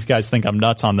if you guys think I'm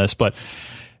nuts on this. But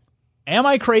am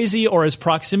I crazy, or has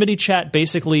proximity chat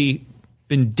basically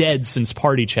been dead since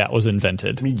party chat was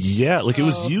invented? I mean, yeah, like it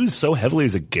was used so heavily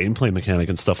as a gameplay mechanic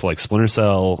and stuff like Splinter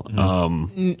Cell.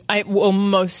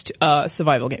 Most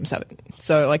survival games have it.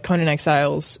 So like Conan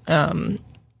Exiles,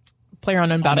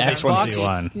 PlayerUnknown Battle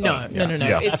Xbox? No.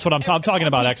 Yeah. That's what I'm talking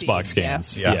about. PC. Xbox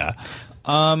games. Yeah.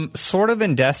 Sort of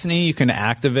in Destiny, you can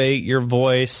activate your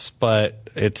voice, but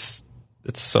it's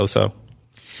so.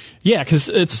 Yeah, because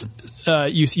it's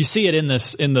you see it in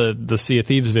the Sea of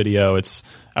Thieves video. It's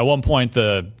at one point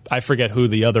I forget who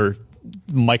the other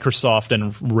Microsoft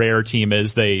and Rare team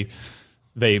is.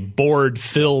 They board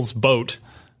Phil's boat,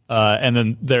 and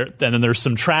then there's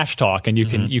some trash talk, and you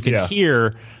can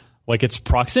hear. Like, it's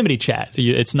proximity chat.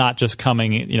 It's not just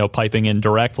coming, piping in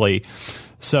directly.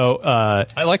 So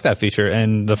I like that feature,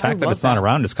 and the fact that it's not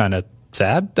around is kind of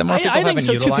sad that more people haven't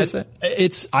utilized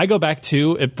it. I go back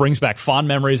to, it brings back fond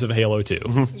memories of Halo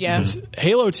 2. Yeah.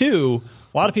 Halo 2,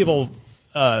 a lot of people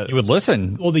you would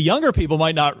listen. Well, the younger people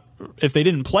might not, if they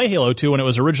didn't play Halo 2 when it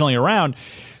was originally around.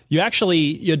 You had to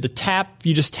you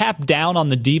just tap down on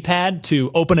the D-pad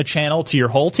to open a channel to your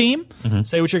whole team,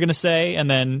 say what you're going to say, and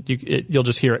then you'll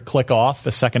just hear it click off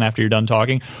a second after you're done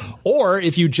talking. Or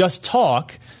if you just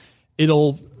talk,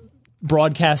 it'll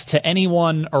broadcast to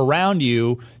anyone around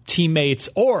you, teammates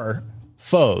or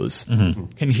foes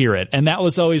can hear it. And that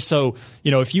was always so,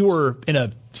 if you were in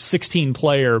a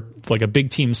 16-player, like a big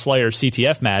team Slayer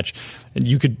CTF match, and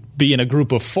you could be in a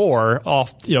group of 4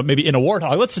 off, maybe in a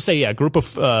Warthog. Let's just say, a group of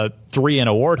 3 in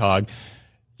a Warthog.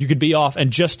 You could be off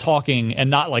and just talking and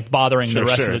not like bothering the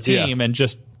rest of the team and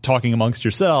just talking amongst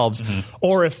yourselves.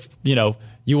 Or if,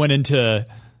 you went into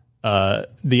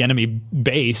the enemy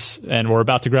base and were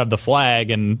about to grab the flag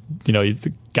and,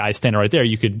 the guy standing right there,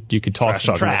 you could talk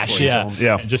some trash. And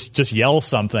just yell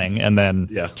something and then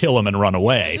kill him and run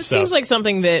away. This seems like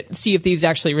something that Sea of Thieves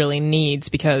actually really needs,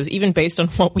 because even based on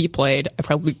what we played, I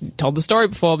probably told the story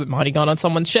before, but Marty got on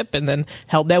someone's ship and then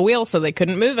held their wheel so they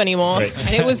couldn't move anymore. Right.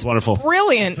 And it was wonderful.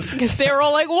 Brilliant, because they were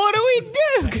all like, what do we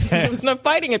do? Because there was no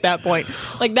fighting at that point.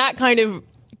 Like, that kind of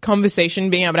conversation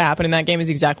being able to happen in that game is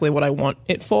exactly what I want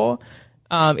it for.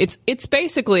 It's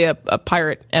basically a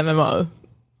pirate MMO.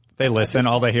 They listen.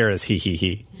 All they hear is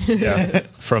he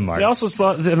from Marty. I also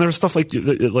thought, and there was stuff like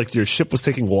your ship was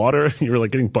taking water. You were like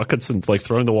getting buckets and like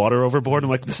throwing the water overboard. I'm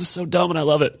like, this is so dumb, and I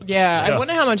love it. Yeah, I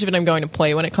wonder how much of it I'm going to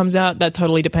play when it comes out. That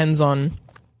totally depends on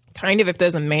kind of if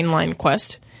there's a mainline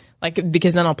quest. Like,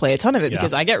 because then I'll play a ton of it,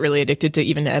 because I get really addicted to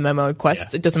even the MMO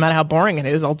quests. It doesn't matter how boring it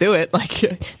is, I'll do it. Like,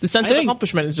 the sense of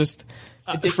accomplishment is just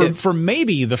addictive. For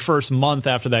maybe the first month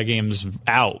after that game's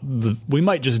out, we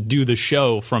might just do the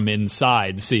show from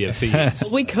inside Sea of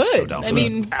Thieves. We could. I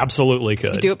mean, absolutely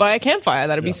could. Do it by a campfire.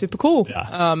 That'd be super cool.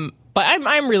 Yeah. But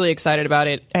I'm really excited about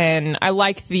it, and I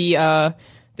like the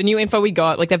new info we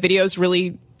got. Like, that video is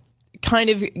really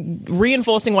kind of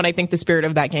reinforcing what I think the spirit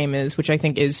of that game is, which I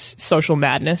think is social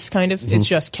madness, kind of. It's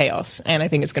just chaos, and I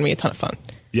think it's going to be a ton of fun.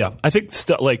 Yeah, I think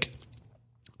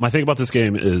my thing about this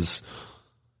game is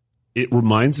it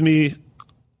reminds me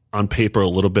on paper a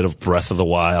little bit of Breath of the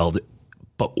Wild,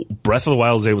 but Breath of the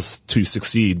Wild is able to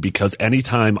succeed because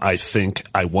anytime I think,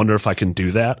 I wonder if I can do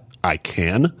that, I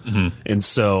can. And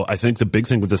so I think the big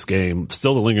thing with this game,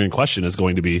 still the lingering question is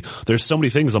going to be, there's so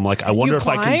many things I'm like, I wonder if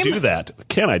I can do that.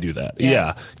 Can I do that?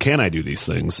 Yeah. Can I do these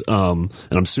things? And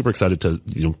I'm super excited to,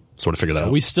 sort of figure that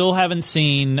out. We still haven't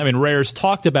seen, Rare's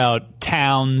talked about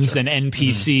towns and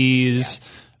NPCs.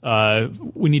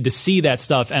 We need to see that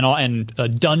stuff and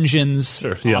dungeons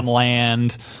on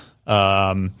land.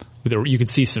 You could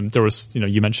see there was,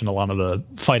 you mentioned a lot of the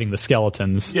fighting the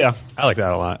skeletons. Yeah, I like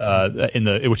that a lot.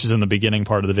 Which is in the beginning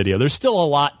part of the video. There's still a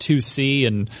lot to see,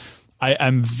 and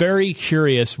I'm very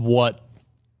curious what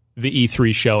the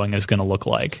E3 showing is going to look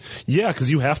like. Yeah, because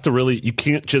you have to you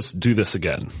can't just do this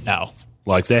again. No.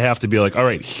 Like, they have to be like, all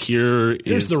right,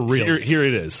 here's the real. Here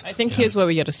it is. I think here's where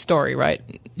we get a story, right?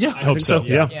 Yeah, I hope so.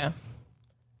 Yeah.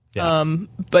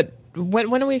 But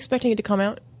when are we expecting it to come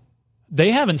out?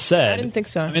 They haven't said. I didn't think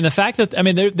so. The fact that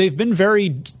they've been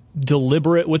very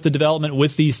deliberate with the development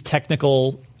with these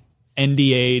technical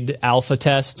NDA'd alpha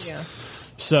tests. Yeah.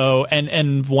 So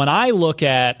and when I look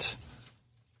at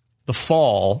the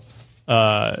fall,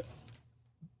 I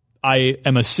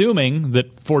am assuming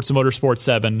that Forza Motorsport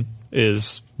 7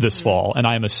 is this fall, and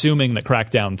I am assuming that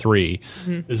Crackdown 3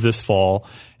 is this fall,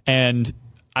 and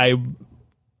I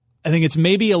think it's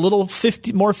maybe a little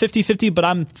more 50-50, but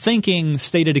I'm thinking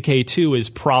State of Decay 2 is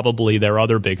probably their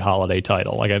other big holiday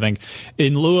title. Like, I think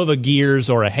in lieu of a Gears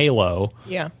or a Halo,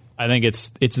 I think it's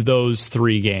those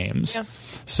 3 games. Yeah.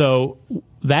 So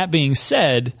that being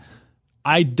said,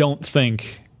 I don't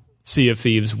think Sea of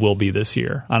Thieves will be this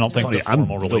year. I don't think the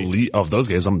formal release. Of those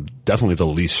games, I'm definitely the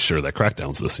least sure that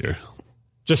Crackdown's this year.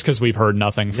 Just because we've heard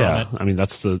nothing from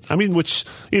it. Which,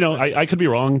 I could be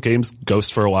wrong. Games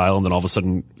ghost for a while and then all of a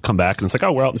sudden come back and it's like,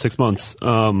 oh, we're out in 6 months.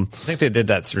 I think they did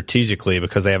that strategically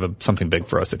because they have something big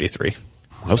for us at E3.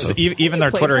 I hope so. Even their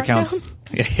Twitter accounts.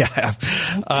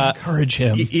 Encourage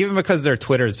him. Even because their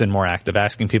Twitter has been more active,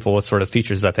 asking people what sort of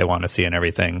features that they want to see and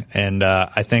everything. And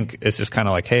I think it's just kind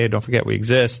of like, hey, don't forget we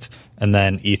exist. And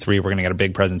then E3, we're going to get a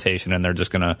big presentation and they're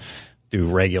just going to do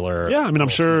regular. Yeah, I'm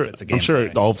sure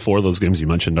all 4 of those games you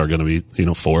mentioned are going to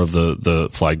be, 4 of the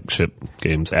flagship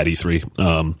games at E3.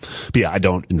 But yeah, I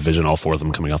don't envision all 4 of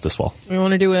them coming out this fall. We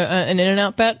want to do an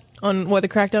in-and-out bet on whether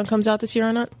Crackdown comes out this year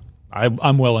or not?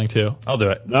 I'm willing to. I'll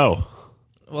do it. No.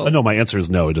 Well, no, my answer is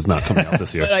no. It is not coming out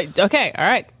this year. Okay, all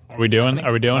right. Are we doing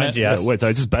it? Yes. Wait, did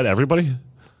I just bet everybody?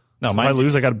 No, so if I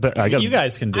lose, I got to bet. You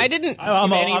guys can do it. I didn't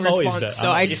give any response,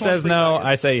 so I He just says no,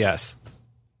 I say yes.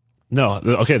 No.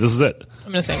 Okay, this is it.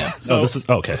 I'm going to say no. So this is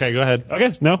okay. Okay, go ahead.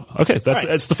 Okay, no. Okay,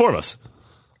 it's the 4 of us.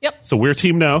 Yep. So we're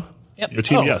team no. Yep. Your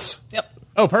team yes. Yep.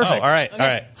 Oh, perfect. All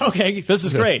right. Okay, this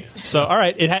is great. So, all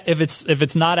right, if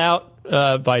it's not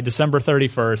out by December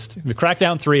 31st, the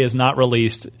Crackdown 3 is not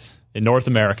released in North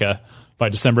America by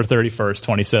December 31st,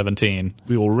 2017.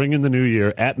 We will ring in the new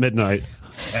year at midnight.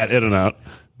 At In-N-Out.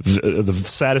 The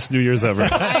saddest New Year's ever.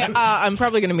 I'm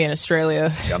probably going to be in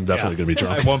Australia. Yeah, I'm definitely going to be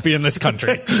drunk. I won't be in this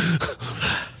country.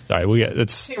 Sorry,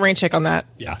 it's Rain check on that.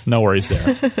 yeah, no worries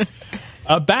there.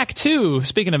 Back to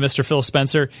speaking of Mr. Phil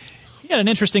Spencer, he had an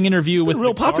interesting interview with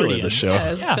real The popular Guardian. this show.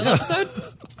 Yeah, is it a Phil episode?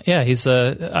 Yeah, he's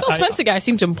Phil Spencer guy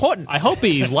seems important. I hope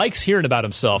he likes hearing about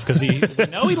himself because he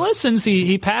listens.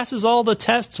 He passes all the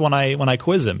tests when I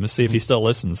quiz him to see if he still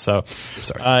listens. So,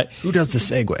 sorry. Who does the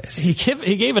segues?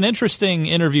 He gave an interesting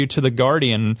interview to The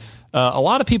Guardian. A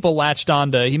lot of people latched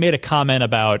on to. He made a comment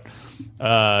about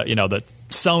that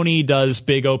Sony does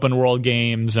big open world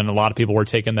games, and a lot of people were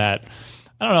taking that.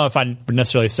 I don't know if I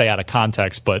necessarily say out of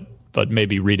context, but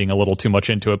maybe reading a little too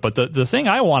much into it. But the thing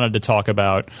I wanted to talk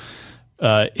about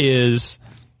is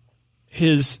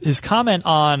his comment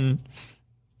on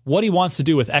what he wants to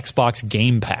do with Xbox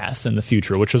Game Pass in the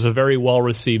future, which was a very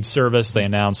well-received service they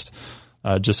announced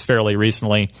just fairly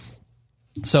recently.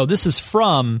 So this is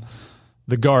from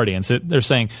The Guardian. So they're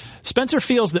saying, Spencer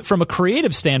feels that from a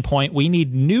creative standpoint, we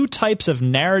need new types of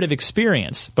narrative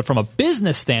experience. But from a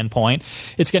business standpoint,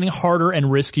 it's getting harder and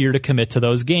riskier to commit to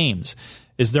those games.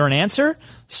 Is there an answer?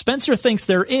 Spencer thinks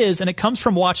there is, and it comes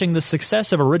from watching the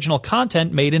success of original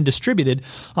content made and distributed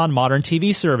on modern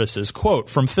TV services. Quote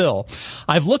from Phil,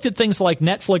 I've looked at things like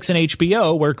Netflix and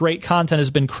HBO where great content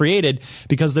has been created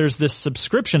because there's this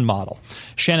subscription model.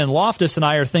 Shannon Loftus and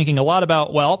I are thinking a lot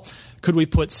about, well, could we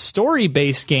put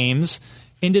story-based games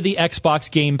into the Xbox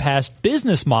Game Pass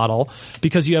business model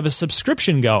because you have a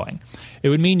subscription going? It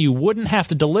would mean you wouldn't have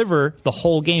to deliver the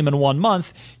whole game in 1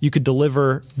 month. You could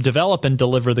develop and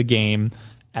deliver the game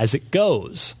as it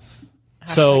goes.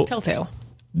 Hashtag Telltale.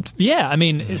 Yeah, I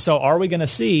mean, so are we going to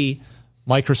see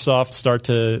Microsoft start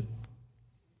to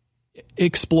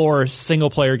explore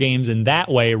single-player games in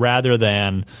that way rather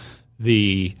than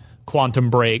the Quantum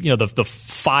Break, the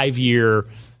 5-year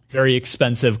very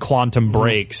expensive Quantum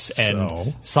Breaks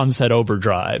and Sunset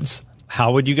Overdrives?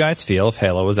 How would you guys feel if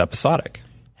Halo was episodic?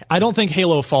 I don't think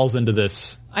Halo falls into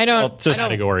this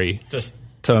category. Just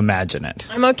to imagine it.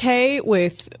 I'm okay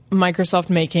with Microsoft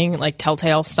making like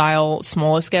Telltale style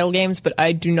smaller scale games, but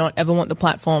I do not ever want the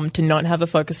platform to not have a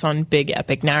focus on big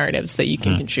epic narratives that you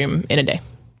can consume in a day.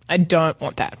 I don't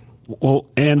want that. Well,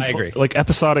 and I agree. Like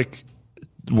episodic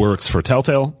works for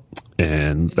Telltale,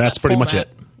 and that's pretty much it.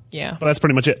 Yeah. But that's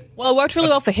pretty much it. Well, it worked really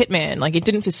well for Hitman. Like it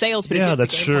didn't for sales, but it did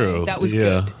that's for true. gameplay. That was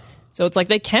good. So it's like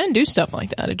they can do stuff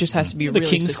like that. It just has to be The really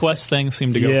King's specific. Quest thing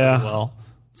seemed to go pretty well.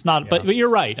 It's not, but you're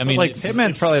right. I mean, like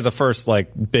Hitman's probably the first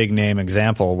big name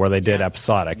example where they did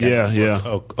episodic. And it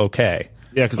worked okay.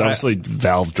 Yeah, because obviously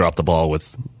Valve dropped the ball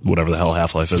with whatever the hell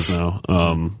Half-Life is now.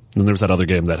 Then there was that other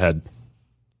game that had.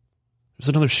 There's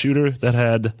another shooter that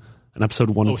had an episode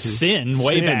 1 and 2. Sin,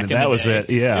 way back in that the was day. it.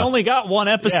 Yeah, we only got one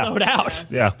episode out.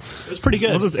 Yeah, it was pretty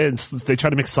good. They tried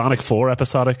to make Sonic 4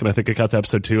 episodic, and I think it got to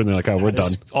episode 2, and they're like, "Oh, we're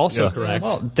done." Also correct.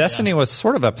 Well, Destiny was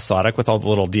sort of episodic with all the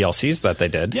little DLCs that they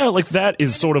did. Yeah, like that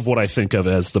is sort of what I think of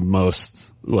as the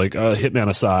most Hitman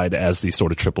aside as the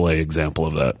sort of AAA example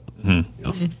of that.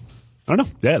 Mm-hmm. I don't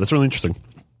know. Yeah, that's really interesting.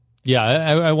 Yeah,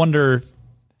 I wonder.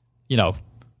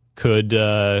 Could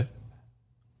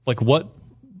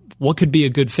what could be a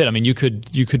good fit? I mean, you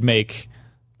could make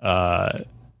an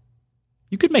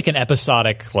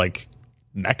episodic like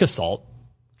Mech Assault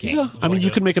game. Yeah, I mean, you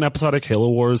could make an episodic Halo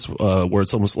Wars where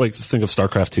it's almost like think of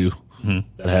StarCraft 2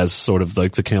 that has sort of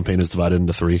like the campaign is divided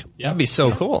into 3. Yeah, that'd be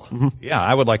so cool. Mm-hmm. Yeah,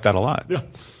 I would like that a lot. Yeah.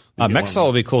 Mech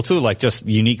Assault would be cool too, like just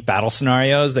unique battle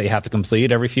scenarios that you have to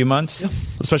complete every few months. Yeah.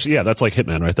 Especially, that's like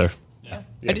Hitman right there.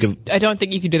 I don't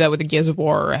think you could do that with a Gears of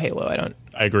War or a Halo.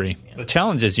 I agree. Yeah. The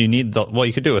challenge is you need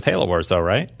you could do it with Halo Wars though,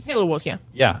 right? Halo Wars, yeah.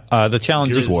 Yeah. The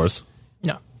challenge Gears is Wars.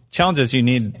 No. Challenge is you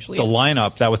need the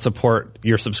lineup that would support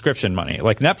your subscription money.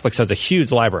 Like Netflix has a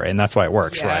huge library, and that's why it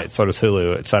works, right? So does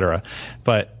Hulu, et cetera.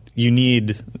 But you need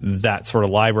that sort of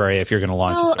library if you're going to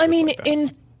launch. Well, I mean,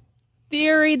 in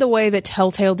theory, the way that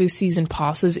Telltale do season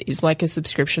passes is like a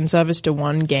subscription service to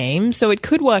one game, so it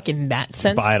could work in that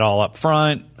sense. Buy it all up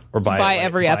front. Or buy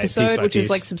every episode, which is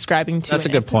like subscribing to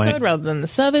an episode rather than the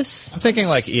service. I'm thinking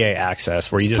like EA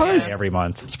Access, where you just pay every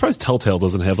month. I'm surprised Telltale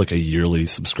doesn't have like a yearly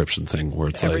subscription thing where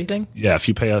it's everything? If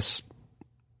you pay us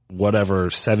whatever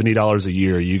 $70 a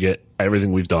year, you get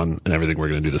everything we've done and everything we're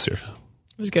going to do this year.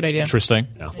 It's a good idea. Interesting.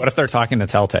 Yeah. What if they're talking to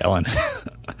Telltale and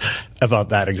about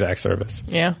that exact service?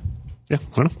 Yeah. Yeah,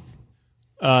 I don't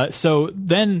know. So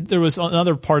then there was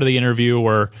another part of the interview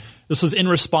where this was in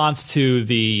response to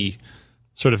the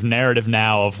sort of narrative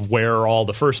now of where are all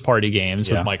the first-party games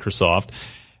with Microsoft.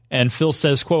 And Phil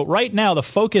says, quote, right now the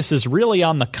focus is really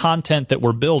on the content that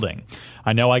we're building.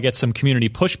 I know I get some community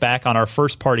pushback on our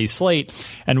first-party slate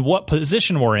and what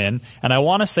position we're in, and I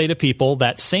want to say to people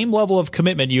that same level of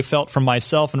commitment you felt from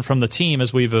myself and from the team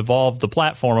as we've evolved the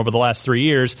platform over the last 3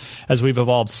 years, as we've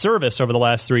evolved service over the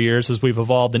last 3 years, as we've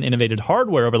evolved and innovated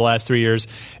hardware over the last 3 years,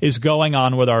 is going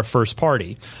on with our first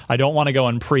party. I don't want to go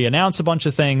and pre-announce a bunch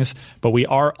of things, but we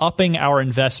are upping our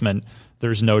investment.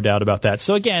 There's no doubt about that.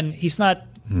 So again, he's not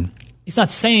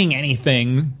saying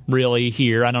anything really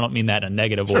here. I don't mean that in a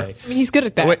negative way. I mean, he's good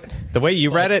at that. The way you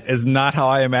read it is not how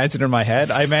I imagine in my head.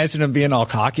 I imagine him being all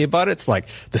cocky about it. It's like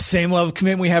the same level of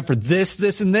commitment we have for this,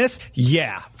 this, and this.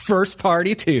 Yeah, first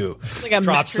party too. Like a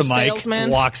drops the mic, salesman.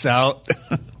 walks out.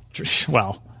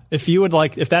 Well,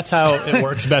 if that's how it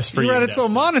works best for you. You read it so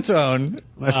monotone.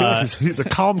 I feel like he's a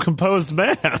calm, composed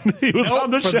man. He was on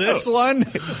the for show. this one,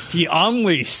 he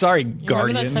unleashed. Sorry,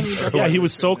 Guardian. Yeah, he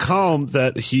was so calm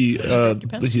that he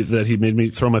made me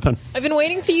throw my pen. I've been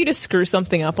waiting for you to screw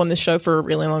something up on the show for a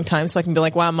really long time, so I can be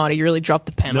like, "Wow, Marty, you really dropped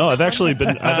the pen." No, I've actually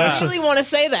been. I really want to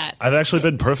say that. I've actually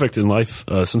been perfect in life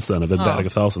since then. I've been batting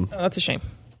 1,000. Oh, that's a shame.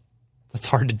 That's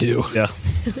hard to do. Yeah,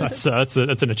 that's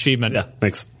an achievement. Yeah,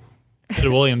 thanks. Ted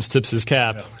Williams tips his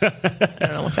cap. I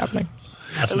don't know what's happening.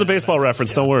 That's a baseball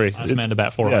reference. Don't worry. Last man to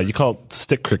bat 400. Yeah, you call it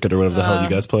stick cricket or whatever the hell you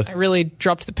guys play. I really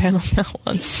dropped the pen on that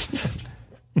one.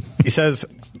 He says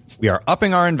we are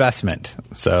upping our investment.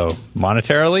 So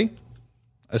monetarily,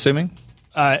 assuming.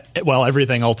 Well,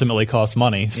 everything ultimately costs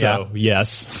money, so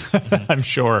yes, I'm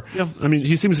sure. Yeah, I mean,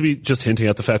 he seems to be just hinting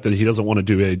at the fact that he doesn't want to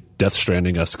do a Death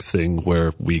Stranding-esque thing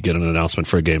where we get an announcement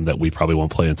for a game that we probably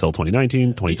won't play until 2019,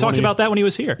 2020. He talked about that when he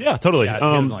was here. Yeah, totally. He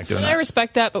doesn't like doing I that.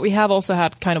 respect that, but we have also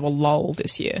had kind of a lull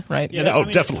this year, right? Yeah,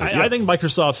 definitely. I think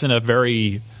Microsoft's in a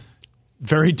very,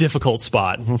 very difficult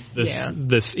spot this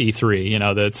E3. You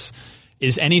know,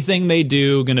 is anything they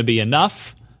do going to be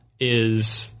enough?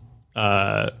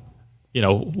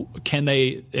 Can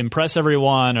they impress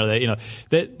everyone? Or they,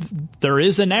 that there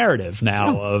is a narrative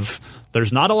now of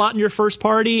there's not a lot in your first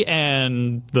party,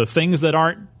 and the things that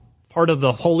aren't part of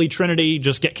the holy trinity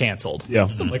just get canceled. Yeah,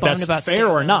 like that's fair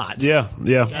or not. Yeah,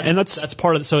 and that's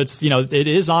part of it. So it's it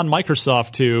is on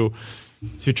Microsoft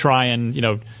to try and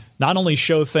not only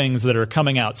show things that are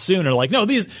coming out soon, or like, no,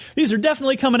 these are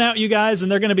definitely coming out, you guys,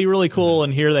 and they're going to be really cool,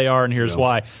 and here they are, and here's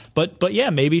why. But yeah,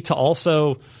 maybe to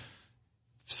also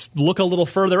look a little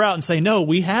further out and say, no,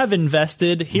 we have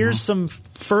invested. Here's some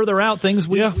further out things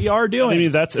we are doing. I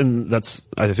mean, that's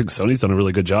I think Sony's done a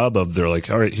really good job of, they're like,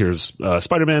 all right, here's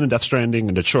Spider-Man and Death Stranding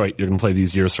and Detroit. You're going to play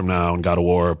these years from now, and God of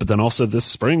War. But then also this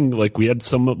spring, like, we had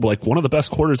one of the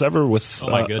best quarters ever with,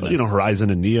 Horizon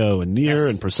and Neo and Nier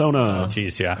and Persona.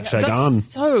 Shagon. That's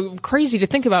so crazy to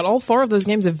think about. All 4 of those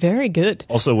games are very good.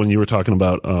 Also, when you were talking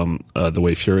about the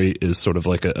way Fury is sort of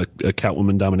like a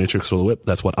Catwoman dominatrix with a whip,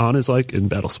 that's what Ann is like in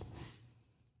Battles.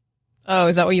 Oh,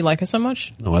 is that what you like her so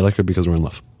much? No, I like her because we're in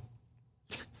love.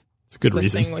 It's a good It's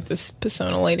reason. thing with this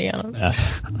Persona lady on it.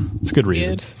 It's a good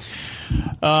reason.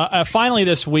 Finally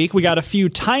this week, we got a few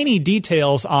tiny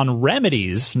details on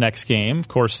Remedy's next game. Of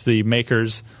course, the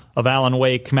makers of Alan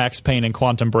Wake, Max Payne, and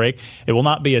Quantum Break. It will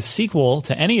not be a sequel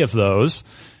to any of those.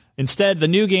 Instead, the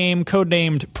new game,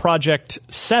 codenamed Project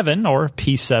 7, or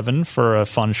P7 for a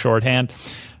fun shorthand,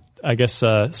 I guess,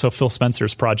 so Phil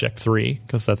Spencer's Project 3,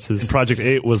 because that's his... Project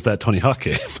 8 was that Tony Hawk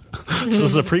game. So this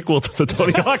is a prequel to the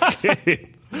Tony Hawk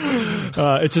game.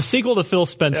 It's a sequel to Phil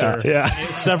Spencer. Yeah.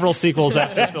 Several sequels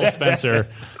after Phil Spencer.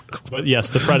 But yes,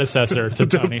 the predecessor to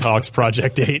Tony Hawk's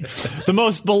Project 8. The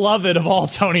most beloved of all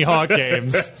Tony Hawk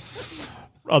games,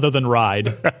 other than Ride.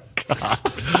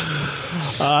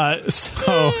 I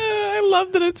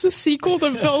love that it's a sequel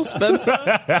to Phil Spencer.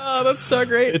 Oh, that's so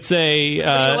great. It's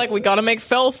a... we got to make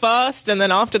Phil first, and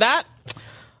then after that,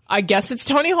 I guess it's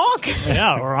Tony Hawk.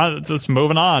 Yeah, we're just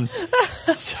moving on.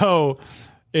 So...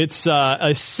 It's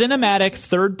a cinematic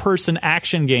third-person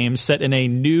action game set in a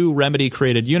new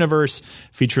Remedy-created universe,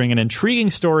 featuring an intriguing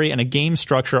story and a game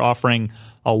structure offering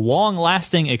a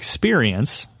long-lasting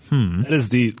experience. That is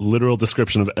the literal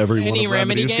description of every one of Remedy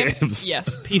Remedy's games.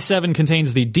 Yes. P7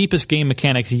 contains the deepest game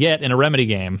mechanics yet in a Remedy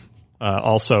game.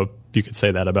 Also, you could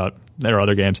say that about their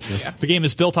other games. Yeah. The game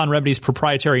is built on Remedy's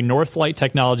proprietary Northlight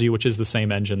technology, which is the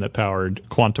same engine that powered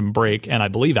Quantum Break, and I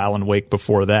believe Alan Wake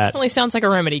before that. Definitely sounds like a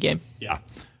Remedy game. Yeah.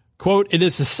 Quote,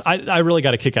 I really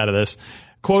got a kick out of this.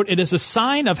 Quote, it is a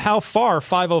sign of how far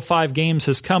 505 Games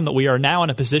has come that we are now in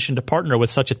a position to partner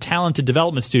with such a talented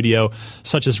development studio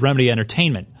such as Remedy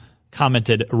Entertainment,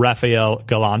 commented Raphael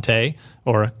Galante,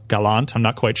 or Gallant, I'm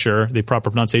not quite sure the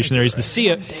proper pronunciation there. He's the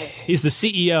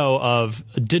CEO of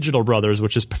Digital Brothers,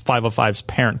 which is 505's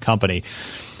parent company.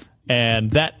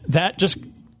 And that just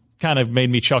kind of made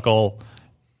me chuckle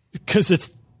because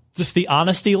it's just the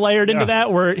honesty layered into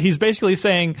that, where he's basically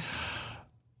saying,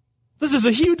 this is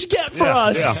a huge get for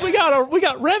us. Yeah. We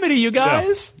got Remedy, you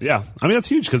guys. Yeah. I mean, that's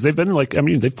huge because they've been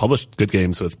they've published good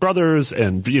games with Brothers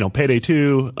and, Payday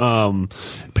 2.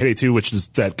 Payday 2, which is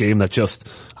that game that just,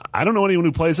 I don't know anyone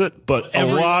who plays it, but a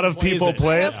lot of people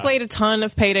play it. I've played a ton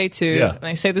of Payday 2. Yeah. And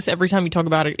I say this every time we talk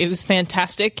about it. It is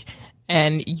fantastic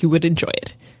and you would enjoy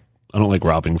it. I don't like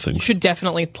robbing things. You should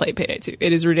definitely play Payday 2.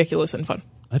 It is ridiculous and fun.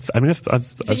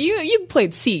 So you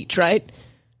played Siege, right?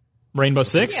 Rainbow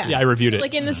Six? Yeah, I reviewed it.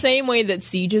 Like in the same way that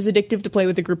Siege is addictive to play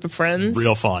with a group of friends.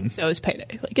 Real fun. So is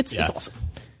Payday. Like it's awesome.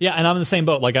 Yeah, and I'm in the same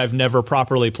boat. Like I've never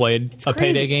properly played a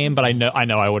Payday game, but I know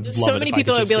I would love it. So many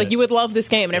people would be like, you would love this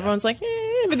game, and everyone's like,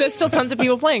 but there's still tons of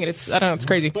people playing it. I don't know, it's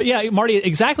crazy. But yeah, Marty,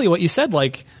 exactly what you said.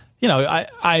 Like,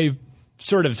 I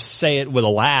sort of say it with a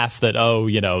laugh that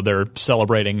they're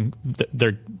celebrating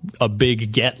they're a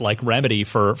big get like Remedy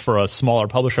for a smaller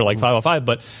publisher like 505,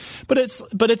 but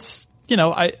it's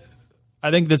I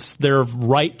think that's their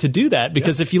right to do that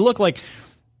because if you look, like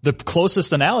the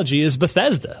closest analogy is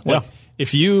Bethesda. Like,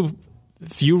 if you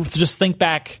just think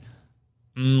back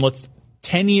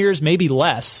 10 years, maybe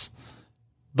less,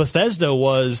 Bethesda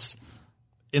was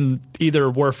in either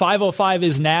where 505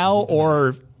 is now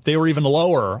or they were even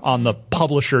lower on the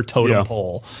publisher totem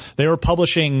pole. They were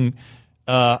publishing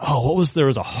there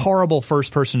was a horrible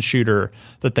first-person shooter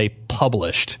that they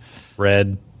published.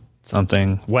 Red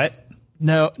something. Wet?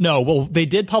 No. Well, they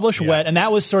did publish Wet, and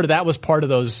that was part of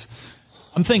those.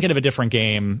 I'm thinking of a different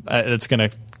game that's going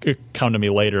to come to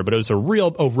me later, but it was a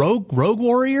Rogue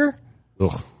Warrior,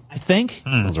 I think.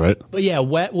 Sounds right. But yeah,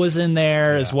 Wet was in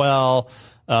there as well.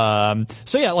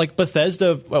 Like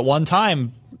Bethesda at one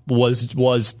time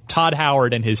was Todd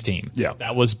Howard and his team. Yeah.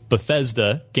 That was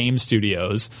Bethesda Game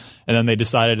Studios. And then they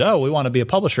decided, we want to be a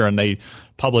publisher. And they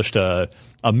published a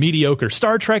mediocre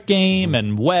Star Trek game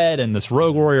and Wed and this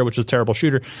Rogue Warrior, which was a terrible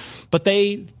shooter. But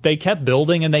they kept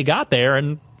building and they got there.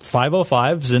 And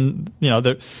 505's and,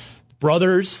 the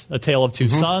Brothers, A Tale of Two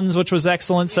Sons, which was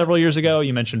excellent several years ago.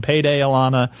 You mentioned Payday,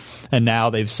 Alana. And now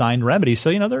they've signed Remedy.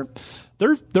 So,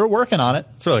 they're working on it.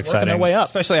 It's really exciting. Working their way up.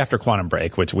 Especially after Quantum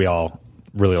Break, which we all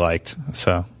really liked.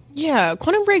 So yeah,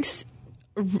 Quantum Break's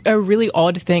a really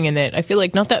odd thing in that I feel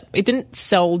like not that it didn't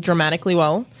sell dramatically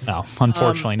well. No,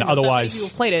 unfortunately. Otherwise,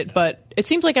 people played it, but it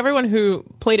seems like everyone who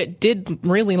played it did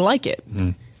really like it.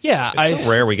 Yeah, it's so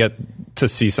rare we get to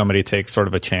see somebody take sort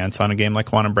of a chance on a game like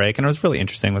Quantum Break, and it was really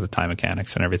interesting with the time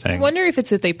mechanics and everything. I wonder if it's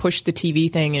that they pushed the TV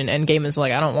thing and gamers were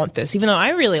like, I don't want this, even though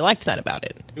I really liked that about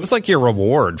it. It was like your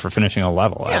reward for finishing a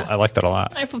level. Yeah. I liked that a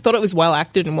lot. I thought it was well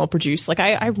acted and well produced. Like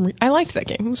I liked that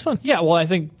game. It was fun. Yeah, well, I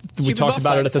think we talked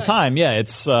about it at the time. Yeah,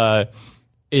 it's a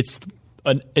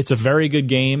very good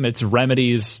game. It's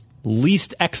Remedy's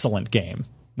least excellent game,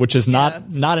 which is not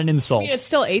an insult. I mean, it's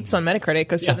still 8s on Metacritic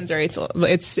because 7s or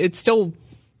 8s. It's still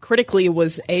critically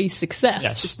was a success.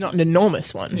 Yes. It's not an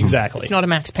enormous one. Exactly. It's not a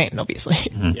Max Payne, obviously.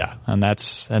 Yeah, and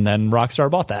then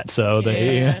Rockstar bought that, so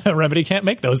Remedy can't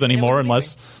make those anymore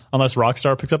unless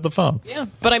Rockstar picks up the phone. Yeah,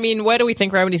 but I mean, where do we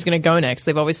think Remedy's going to go next?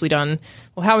 They've obviously done.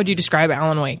 Well, how would you describe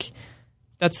Alan Wake?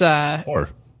 That's Horror.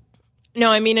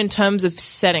 No, I mean in terms of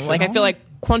setting. Like I feel like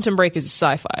Quantum Break is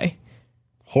sci-fi.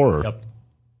 Horror. Yep.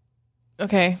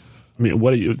 Okay. I mean,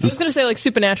 what are you? I was going to say like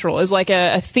supernatural is like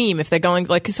a theme if they're going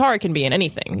like because horror can be in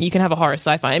anything. You can have a horror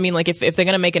sci-fi. I mean, like if they're going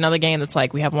to make another game that's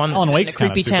like we have one that's in a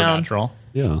creepy town.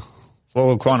 Yeah. What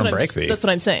would Quantum Break be? That's what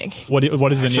I'm saying. What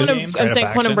is the new game? I'm saying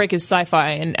Quantum Break is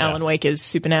sci-fi and Alan Wake is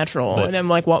supernatural. And I'm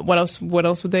like, what else? What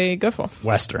else would they go for?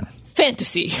 Western.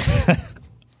 Fantasy.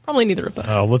 Probably neither of those.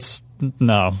 Oh,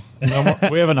 no more.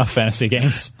 We have enough fantasy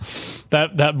games.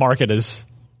 That market is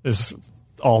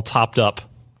all topped up.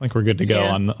 I think we're good to go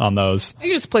on those. I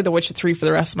could just play The Witcher 3 for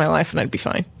the rest of my life and I'd be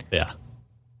fine. Yeah.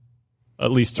 At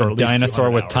least a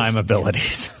dinosaur with time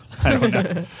abilities. I don't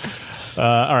know.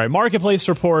 All right, Marketplace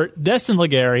report. Destin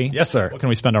Legary. Yes, sir. What can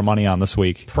we spend our money on this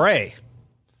week? Prey.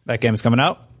 That game's coming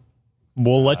out.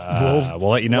 We'll let you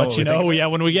know. Let you know. Yeah,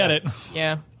 when we get it.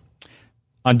 Yeah.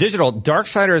 On digital,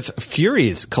 Darksiders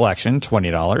Furies collection,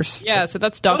 $20. Yeah, so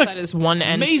that's Darksiders 1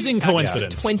 and amazing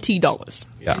coincidence. $20.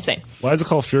 Yeah. Insane. Why is it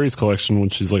called Furies collection when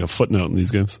she's like a footnote in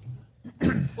these games?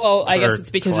 Well, I guess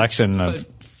it's because collection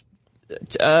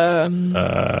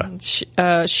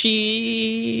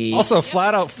she also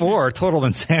Flat Out 4 Total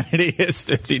Insanity is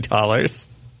 $50.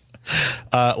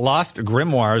 Lost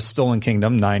Grimoires Stolen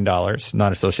Kingdom, $9,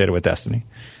 not associated with Destiny.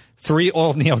 3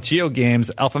 old Neo Geo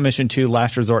games, Alpha Mission 2,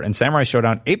 Last Resort, and Samurai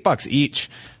Showdown, $8 each.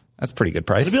 That's a pretty good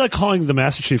price. It'd be like calling the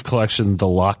Master Chief Collection the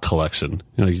Lock Collection.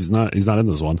 He's not in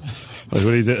this one. Like,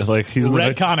 what do you do? Like, he's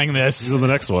retconning this. He's in the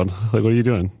next one. Like, what are you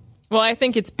doing? Well, I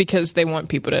think it's because they want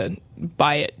people to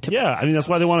buy it. Yeah, I mean, that's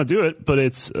why they want to do it, but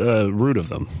it's rude of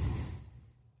them.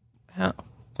 How?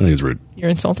 I think it's rude.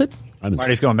 You're insulted?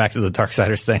 Marty's going back to the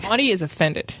Darksiders thing. Marty is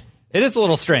offended. It is a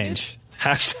little strange.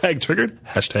 Hashtag triggered.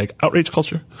 Hashtag outrage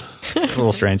culture. It's a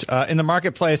little strange. In the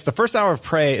marketplace, the first hour of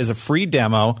Prey is a free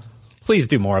demo. Please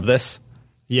do more of this.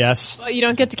 Yes. Well, you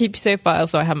don't get to keep your save files,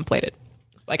 so I haven't played it.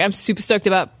 Like, I'm super stoked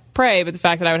about Prey, but the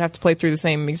fact that I would have to play through the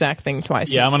same exact thing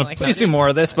twice. Yeah, I'm gonna Please do more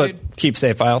of this, but keep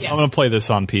save files. I'm going to play this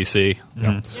on PC.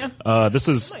 This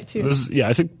is yeah.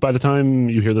 I think by the time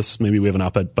you hear this, maybe we have an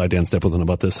op-ed by Dan Stapleton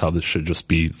about this. How this should just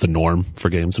be the norm for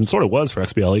games, and it sort of was for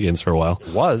XBLA games for a while.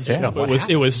 It was, yeah.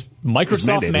 It was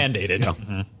Microsoft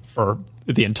mandated for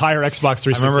the entire Xbox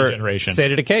 360 generation.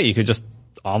 State of Decay, you could just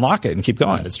unlock it and keep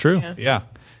going. It's true. Yeah.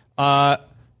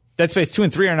 Dead Space 2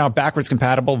 and 3 are now backwards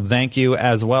compatible. Thank you,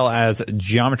 as well as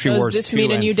Geometry Wars 2. Does this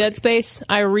mean a new Dead Space?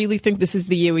 I really think this is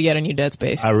the year we get a new Dead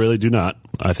Space. I really do not.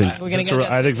 I think We're gonna get a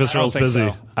Dead I think Space. Visceral's busy.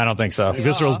 I don't think so.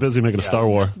 Visceral's busy making a Star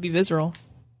War. To be Visceral.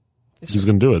 Who's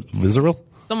going to do it? Visceral?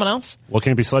 Someone else? Well, it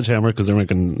can't be Sledgehammer because they're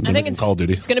making Call of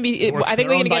Duty. It's going to be. I think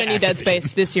we're going to get a new Dead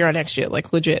Space this year or next year.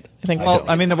 Like legit. I think. Well,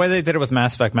 I mean, the way they did it with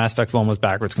Mass Effect 1 was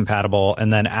backwards compatible,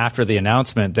 and then after the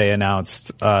announcement, they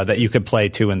announced that you could play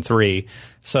 2 and 3.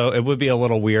 So it would be a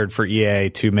little weird for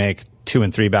EA to make 2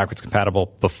 and 3 backwards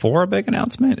compatible before a big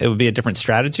announcement. It would be a different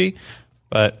strategy,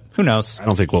 but who knows? I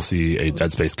don't think we'll see a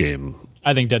Dead Space game.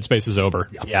 I think Dead Space is over.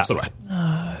 Yeah. So do I.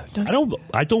 I don't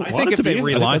I want think it if to they be.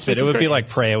 relaunched it, it would be like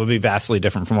Prey. It would be vastly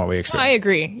different from what we I experienced.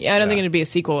 agree. Yeah, I don't think it'd be a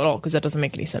sequel at all because that doesn't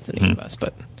make any sense in the universe.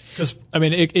 But Because I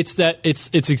mean,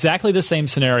 it's exactly the same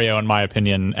scenario in my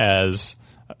opinion as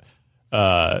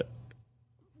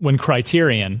when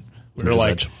Criterion were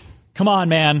like, "Come on,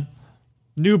 man,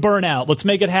 new Burnout, let's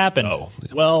make it happen." Oh,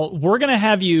 yeah. Well, we're gonna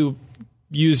have you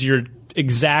use your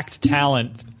exact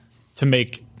talent to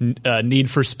make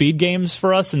Need for Speed games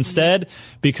for us instead,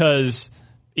 because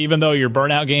even though your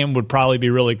Burnout game would probably be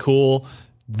really cool,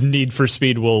 Need for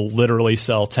Speed will literally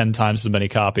sell 10 times as many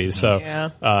copies. So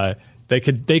they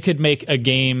could make a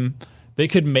game. They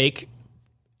could make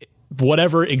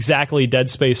whatever exactly Dead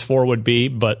Space 4 would be,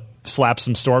 but slap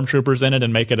some stormtroopers in it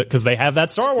and make it because they have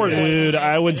that Star Wars. Dude,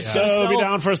 I would so be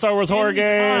down for a Star Wars horror game.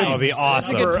 That would be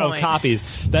awesome. Of copies.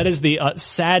 That is the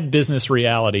sad business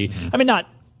reality. I mean, not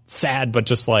sad, but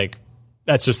just like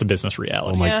that's just the business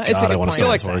reality. Oh my Yeah, it's God, a I want to good Star point.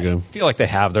 Wars horror game. I feel like they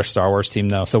have their Star Wars team,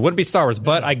 though. So it wouldn't be Star Wars,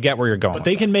 but I get where you're going. But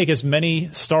they can make as many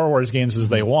Star Wars games as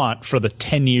they want for the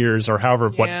 10 years or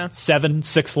however, Yeah.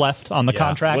 6 left on the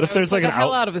contract. What if there's like the an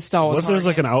hell out of a Star Wars What if there's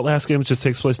horror like an Outlast game that just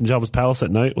takes place in Jabba's palace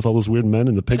at night with all those weird men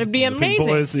and the pig? That'd be the pig amazing.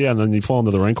 boys? Yeah, and then you fall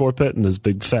into the Rancor pit, and his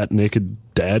big fat naked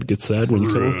dad gets sad when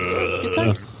you kill him. Good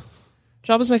times.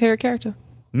 Jabba's my favorite character.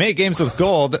 Make games with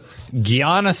gold.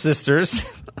 Gianna Sisters,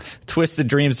 Twisted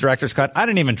Dreams Director's Cut. I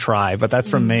didn't even try, but that's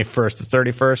from May 1st to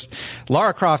 31st.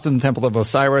 Lara Croft and the Temple of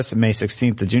Osiris, May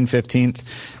 16th to June 15th.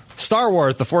 Star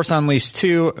Wars, The Force Unleashed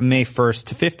 2, May 1st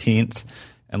to 15th.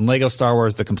 And Lego Star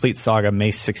Wars, The Complete Saga,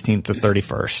 May 16th to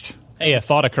 31st. Hey, a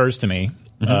thought occurs to me.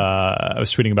 I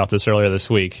was tweeting about this earlier this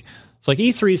week. It's like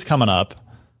E3's coming up.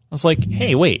 I was like,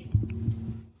 hey, wait.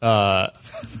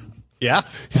 Yeah?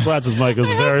 He slaps his mic. It was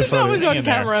very That funny. was on I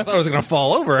camera. thought it was going to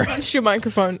fall over. That's your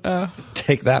microphone.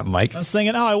 Take that, Mike. I was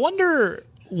thinking, I wonder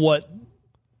what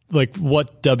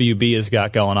WB has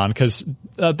got going on, because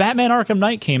Batman Arkham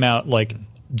Knight came out like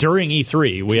during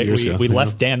E3. We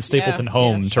left Dan Stapleton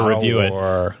home to review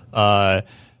it.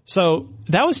 So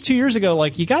that was 2 years ago.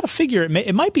 Like, you got to figure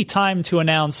it might be time to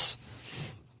announce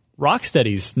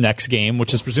Rocksteady's next game,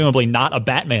 which is presumably not a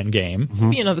Batman game.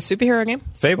 Be another superhero game.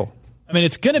 Fable. I mean,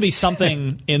 it's going to be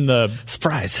something in the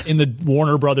Surprise. in the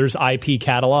Warner Brothers IP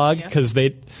catalog, because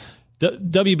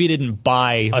WB didn't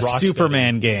buy A Rocksteady.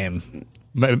 Superman game.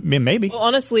 Maybe. Well,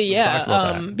 honestly, talk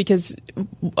about yeah. Because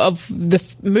of the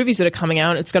movies that are coming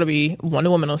out, it's got to be Wonder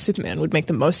Woman or Superman would make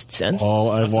the most sense.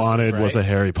 All I wanted was a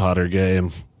Harry Potter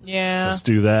game. Yeah. Let's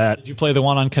do that. Did you play the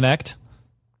one on Kinect?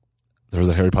 There was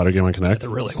a Harry Potter game on Kinect. There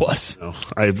really was. No.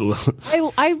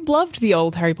 I loved the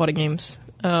old Harry Potter games.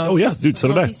 Oh yeah, dude. So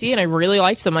did on I. PC, and I really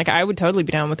liked them. Like, I would totally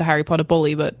be down with the Harry Potter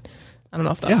bully, but I don't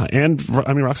know if that. Yeah, and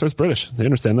I mean, Rockstar's British. They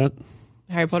understand that.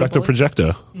 Harry Potter Spectre bully.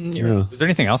 Projecto. Yeah. Is there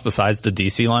anything else besides the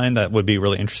DC line that would be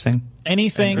really interesting?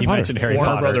 Anything You mentioned Harry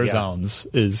Warner Potter, Brothers yeah. owns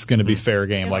is going to be fair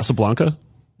game. Like, Casablanca.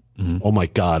 Oh my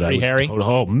God! Dirty Harry?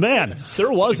 Oh man,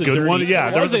 there was a good dirty, one. Yeah,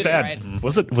 there was a bad. Right.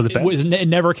 Was it bad? It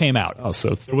never came out. Oh,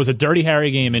 so There was a Dirty Harry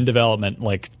game in development,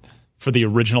 like for the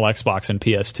original Xbox and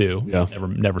PS2. Yeah.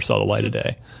 Never saw the light of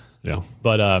day. Yeah.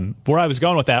 But where I was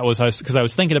going with that was because I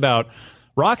was thinking about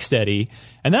Rocksteady,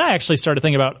 and then I actually started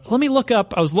thinking about,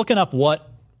 I was looking up what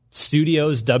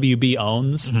studios WB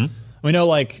owns. We know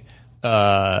like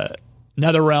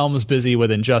NetherRealm's busy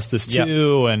with Injustice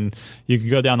 2, and you can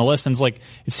go down the list, and it's like,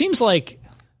 it seems like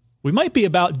we might be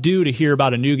about due to hear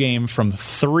about a new game from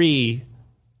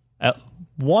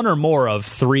one or more of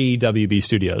 3 WB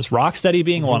studios, Rocksteady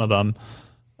being one of them,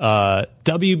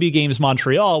 WB Games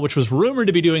Montreal, which was rumored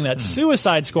to be doing that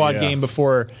Suicide Squad game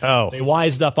before they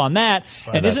wised up on that.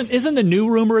 And isn't the new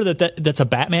rumor that's a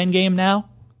Batman game now?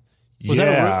 Is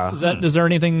there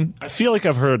anything? I feel like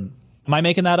I've heard. Am I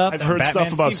making that up? I've heard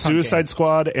stuff about Suicide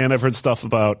Squad, and I've heard stuff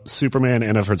about Superman,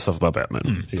 and I've heard stuff about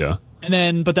Batman. Yeah.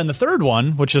 But then the third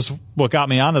one, which is what got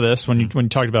me onto this when you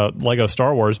talked about Lego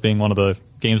Star Wars being one of the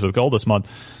games with gold this month,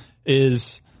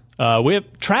 is we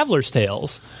have Traveler's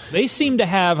Tales. They seem to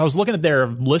have, I was looking at their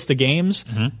list of games,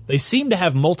 they seem to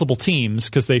have multiple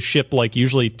teams because they ship like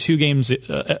usually 2 games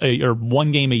or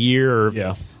 1 game a year,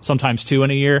 or sometimes 2 in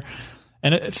a year.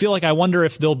 And I feel like I wonder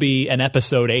if there'll be an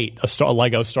episode 8, a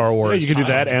Lego Star Wars. Yeah, you could do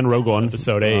that and Rogue One.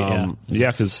 Episode 8,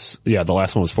 because the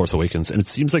last one was Force Awakens, and it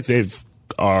seems like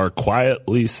are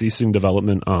quietly ceasing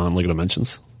development on Lego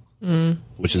Dimensions,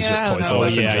 which is just Toys for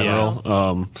Life in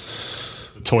general.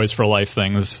 Toys for Life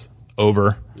things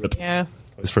over. Rip. Yeah,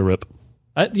 Toys for Rip.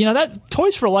 That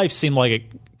Toys for Life seemed like it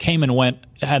came and went,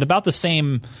 had about the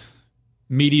same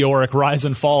meteoric rise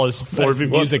and fall as 4v1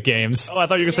 music games. Oh, I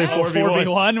thought you were going to say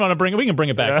 4v1. We can bring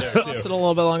it back there too. Lasted a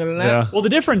little bit longer than that. Yeah. Well, the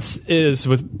difference is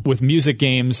with music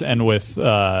games and with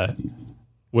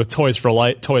Toys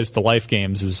to Life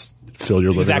games is fill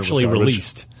your is actually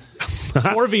released.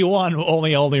 4v1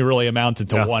 only really amounted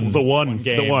to one game.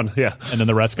 The one, yeah. And then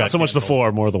the rest got not so much the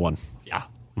 4, more the 1. Yeah.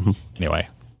 Anyway,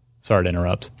 sorry to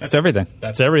interrupt. That's everything.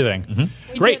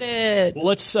 We Great. did it. Well,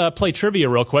 let's play trivia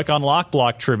real quick on Lock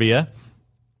Block Trivia.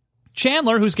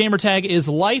 Chandler, whose gamer tag is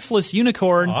Lifeless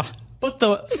Unicorn, but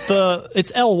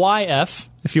it's LYF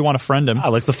if you want to friend him. I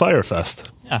like the Firefest.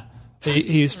 Yeah.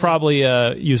 He's probably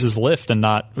uses Lyft and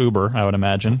not Uber, I would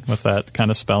imagine, with that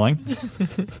kind of spelling.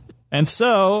 And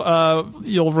so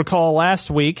you'll recall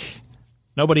last week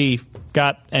nobody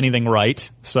got anything right,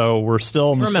 so we're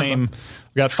still in the same.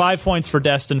 We got 5 points for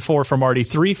Destin, 4 for Marty,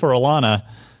 3 for Alana.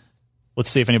 Let's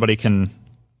see if anybody can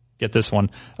get this one.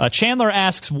 Chandler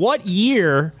asks, what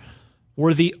year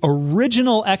were the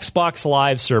original Xbox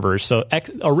Live servers, so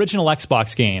original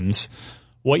Xbox games,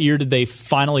 what year did they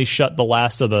finally shut the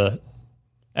last of the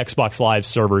Xbox Live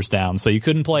servers down? So you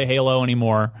couldn't play Halo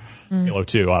anymore. Halo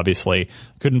 2, obviously.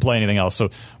 Couldn't play anything else. So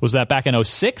was that back in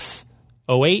 06,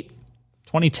 08,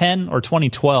 2010, or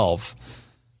 2012?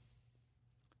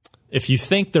 If you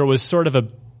think there was sort of a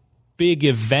big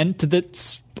event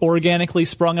that's organically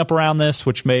sprung up around this,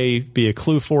 which may be a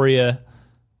clue for you,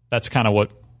 that's kind of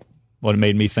what it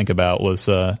made me think about was...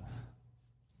 I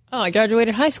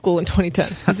graduated high school in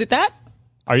 2010. Was it that?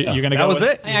 Are you going to go? That was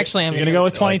it. I actually am. You're going to go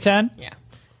with 2010? Yeah.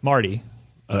 Marty?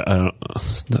 I don't.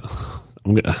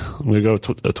 I'm going to go with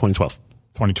 2012.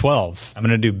 2012. I'm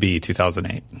going to do B,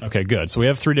 2008. Okay, good. So we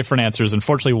have 3 different answers.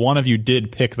 Unfortunately, one of you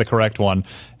did pick the correct one,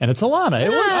 and it's Alana. It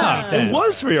was 2010. It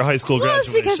was for your high school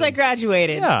graduation. It was because I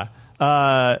graduated. Yeah.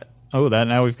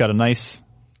 Now we've got a nice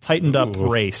tightened up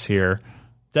race here.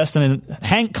 Destin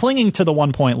clinging to the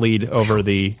 1 point lead over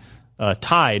the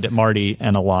tied Marty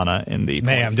and Alana in the.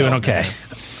 Man, I'm doing okay.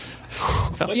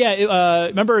 But yeah,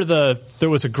 remember there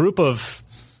was a group of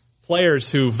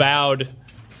players who vowed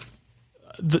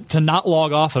to not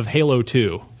log off of Halo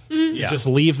 2, to just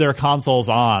leave their consoles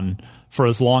on for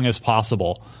as long as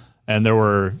possible. And there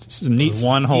were some neat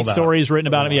stories written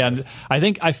about it. Yeah, and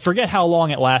I forget how long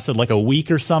it lasted, like a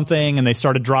week or something, and they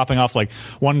started dropping off. Like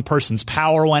one person's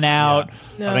power went out.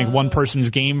 Yeah. No. I think one person's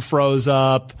game froze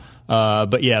up.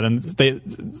 But yeah, then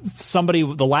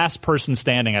the last person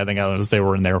standing, I think they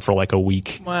were in there for like a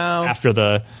week. Wow.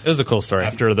 It was a cool story.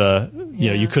 After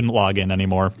you couldn't log in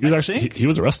anymore. He was actually he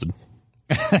was arrested.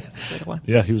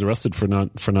 Yeah, he was arrested for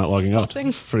not logging out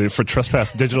for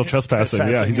digital trespassing.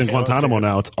 Yeah, he's in Guantanamo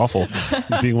now. It's awful.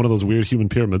 He's being one of those weird human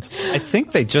pyramids. I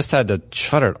think they just had to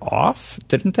shut it off,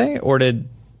 didn't they? Or did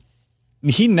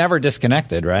he never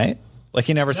disconnected? Right? Like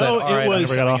he never said. No, I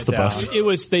never got off the bus. It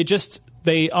was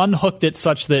they unhooked it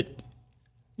such that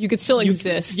you could still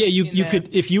exist. Yeah, you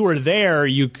could, if you were there,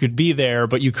 you could be there,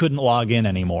 but you couldn't log in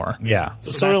anymore. Yeah. So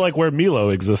sort of like where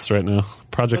Milo exists right now.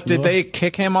 Project Milo. Did they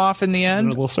kick him off in the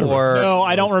end? No,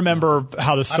 I don't remember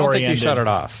how the story ended. I don't think he shut it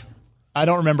off. I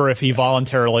don't remember if he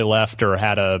voluntarily left or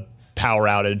had a power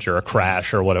outage or a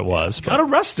crash or what it was. Got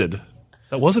arrested.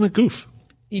 That wasn't a goof.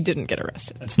 He didn't get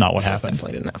arrested. That's not what happened.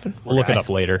 Definitely didn't happen. We'll look it up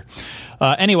later.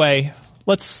 Anyway,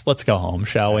 let's go home,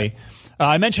 shall we?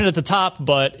 I mentioned at the top,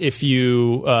 but if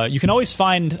you can always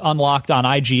find Unlocked on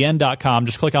IGN.com.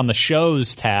 Just click on the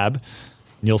Shows tab,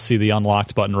 and you'll see the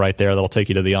Unlocked button right there. That'll take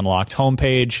you to the Unlocked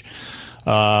homepage.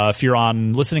 If you're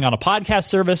listening on a podcast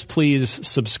service, please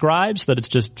subscribe so that it's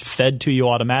just fed to you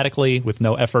automatically with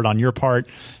no effort on your part.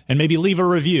 And maybe leave a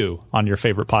review on your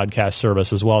favorite podcast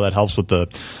service as well. That helps with the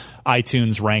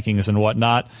iTunes rankings and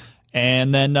whatnot.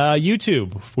 And then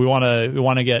YouTube, we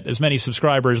want to get as many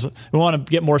subscribers. We want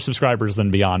to get more subscribers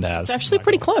than Beyond has. It's actually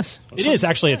pretty close. It is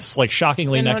actually. It's like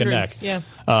shockingly neck and neck.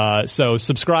 Yeah. So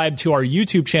subscribe to our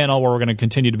YouTube channel where we're going to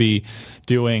continue to be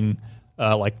doing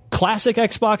like classic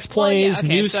Xbox plays,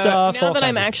 new stuff. Now that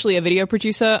I'm actually a video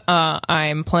producer,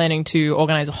 I'm planning to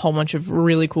organize a whole bunch of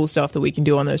really cool stuff that we can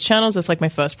do on those channels. That's like my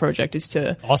first project is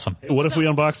to. Awesome. What if we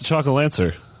unbox the Chocolate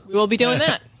Lancer? We will be doing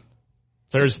that.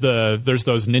 There's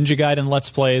those Ninja Gaiden Let's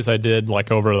Plays I did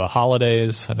like over the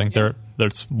holidays. I think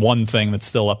there's one thing that's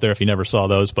still up there if you never saw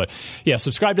those. But yeah,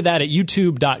 subscribe to that at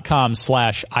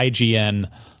youtube.com/IGN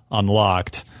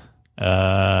Unlocked.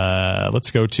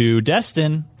 Let's go to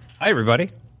Destin. Hi, everybody.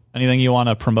 Anything you want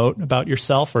to promote about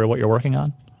yourself or what you're working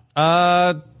on?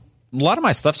 A lot of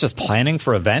my stuff's just planning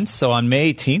for events. So on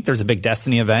May 18th, there's a big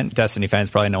Destiny event. Destiny fans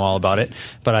probably know all about it.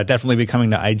 But I'd definitely be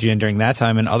coming to IGN during that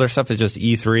time. And other stuff is just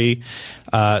E3.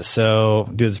 So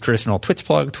do the traditional Twitch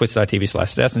plug,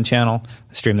 twitch.tv/Destin channel.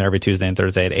 I stream there every Tuesday and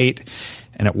Thursday at 8.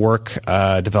 And at work,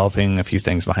 developing a few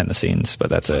things behind the scenes. But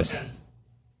that's it.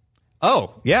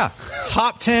 Oh, yeah.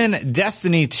 Top 10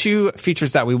 Destiny 2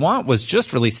 features that we want was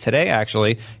just released today,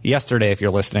 actually. Yesterday, if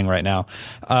you're listening right now,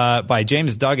 by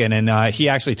James Duggan. And he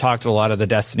actually talked to a lot of the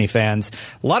Destiny fans.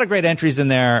 A lot of great entries in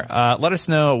there. Let us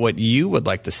know what you would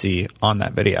like to see on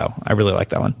that video. I really like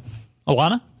that one.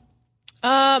 Alana?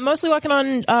 Mostly working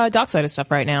on Darksiders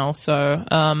stuff right now.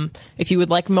 So if you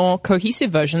would like more cohesive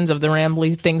versions of the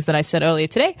rambly things that I said earlier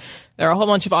today, there are a whole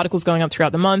bunch of articles going up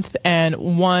throughout the month, and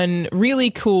one really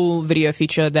cool video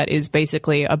feature that is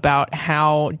basically about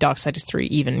how Darksiders 3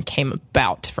 even came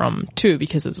about from 2,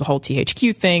 because it was the whole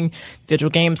THQ thing. Visual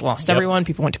Games lost everyone.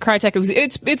 People went to Crytek.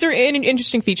 It's an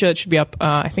interesting feature that should be up,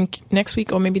 I think, next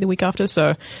week or maybe the week after.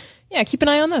 So, yeah, keep an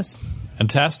eye on those.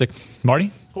 Fantastic.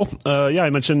 Marty? Cool. Yeah, I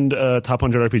mentioned Top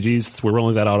 100 RPGs. We're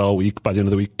rolling that out all week. By the end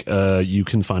of the week, you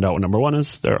can find out what number 1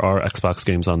 is. There are Xbox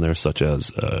games on there, such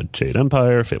as Jade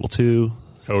Empire, Fable 2.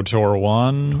 KOTOR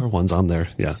 1. KOTOR 1's on there,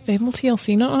 yeah. Is Fable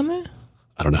TLC not on there?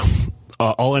 I don't know.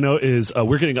 All I know is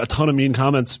we're getting a ton of mean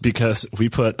comments because we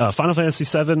put Final Fantasy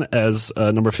VII as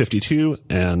number 52,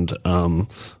 and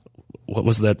what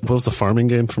was that? What was the farming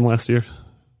game from last year?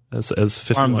 As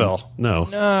 51? Farmville. No.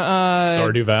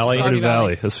 Stardew Valley. Stardew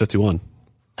Valley as 51.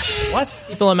 What?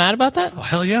 People are mad about that? Oh,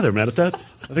 hell yeah, they're mad at that. I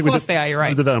think Of course they are, you're right.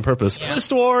 We did that on purpose.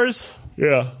 List Wars.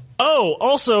 Yeah. Oh,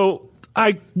 also,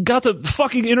 I got to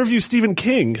fucking interview Stephen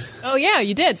King. Oh yeah,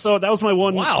 you did. So that was my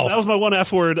one. Wow. That was my one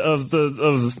F word of the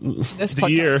podcast.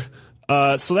 year.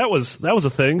 So that was a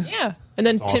thing. Yeah. And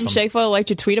then Tim awesome. Schafer liked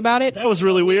to tweet about it. That was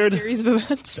really weird. Series of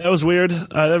events. That was weird.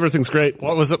 Everything's great.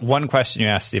 What was it? One question you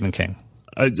asked Stephen King?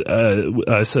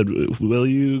 I said, will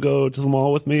you go to the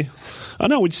mall with me?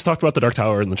 No, we just talked about the Dark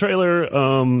Tower in the trailer.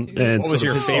 And What was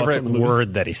your favorite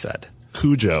word that he said?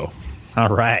 Cujo. All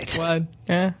right. What?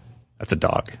 Yeah. That's a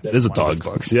dog. That is a dog.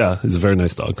 Yeah, he's a very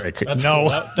nice dog. Very creepy. No,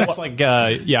 that's like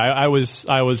I was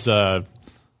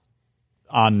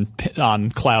on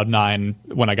Cloud 9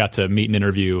 when I got to meet and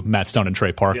interview Matt Stone and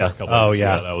Trey Parker. Yeah. A couple Oh, weeks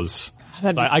yeah. ago. That was.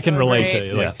 That'd be I can so relate great.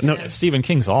 to like, Yeah. No. Stephen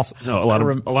King's awesome. No,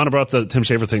 Alana brought the Tim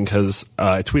Schafer thing because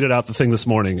I tweeted out the thing this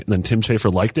morning, and then Tim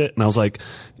Schafer liked it, and I was like,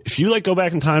 if you like go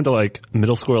back in time to like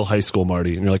middle school or high school,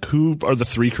 Marty, and you're like, who are the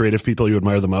 3 creative people you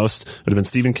admire the most? It would have been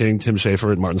Stephen King, Tim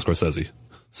Schafer, and Martin Scorsese.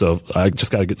 So I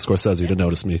just got to get Scorsese to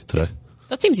notice me today.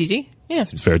 That seems easy. Yeah.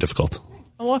 It's very difficult.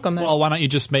 I'll work on that. Well, why don't you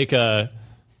just make a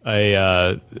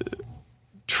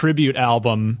tribute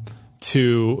album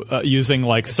to using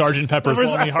like Sgt. Pepper's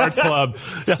Lonely Hearts Club,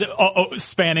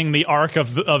 spanning the arc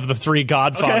of the 3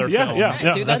 Godfather films.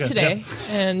 Yeah. Do that today,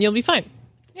 and you'll be fine.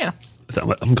 Yeah.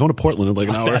 I'm going to Portland in like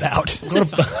an hour. That out. This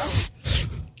is fun.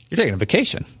 You're taking a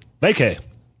vacation. Vacay.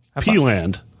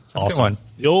 P-Land. Awesome. One.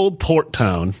 The old port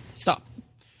town. Stop.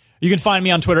 You can find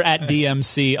me on Twitter at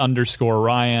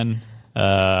DMC_Ryan.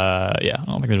 I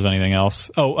don't think there's anything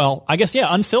else. Oh, well, I guess,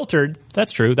 Unfiltered.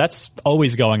 That's true. That's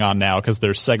always going on now because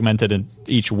they're segmented in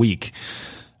each week.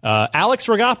 Alex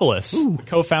Rogopoulos, the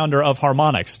co-founder of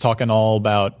Harmonix, talking all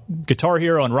about Guitar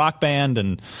Hero and Rock Band.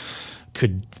 And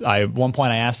at one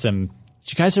point I asked him,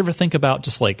 did you guys ever think about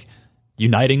just like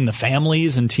uniting the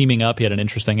families and teaming up? He had an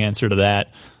interesting answer to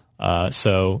that.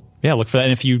 So yeah, look for that.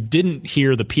 And if you didn't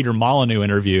hear the Peter Molyneux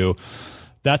interview,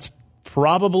 that's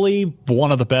probably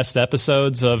one of the best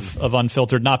episodes of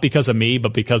Unfiltered, not because of me,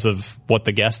 but because of what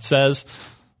the guest says.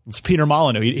 It's Peter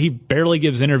Molyneux. He barely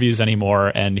gives interviews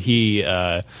anymore, and he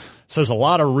says a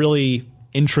lot of really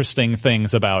interesting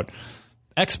things about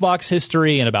Xbox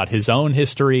history and about his own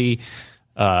history.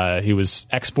 He was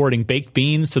exporting baked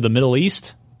beans to the Middle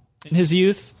East in his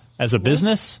youth as a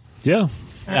business. Yeah.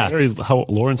 Very how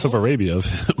Lawrence of Arabia.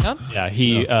 Yeah,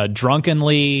 he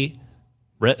drunkenly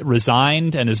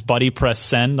resigned, and his buddy pressed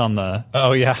send on the...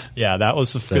 Oh, yeah. Yeah, that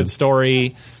was a good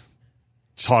story.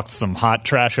 Talked some hot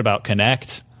trash about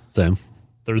Kinect. Same.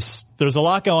 There's a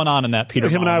lot going on in that Peter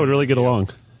Him and I would really get along.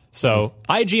 So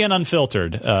IGN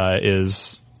Unfiltered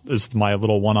is my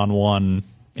little one-on-one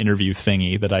interview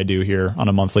thingy that I do here on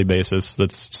a monthly basis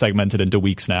that's segmented into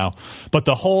weeks now. But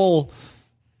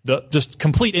the just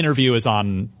complete interview is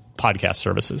on podcast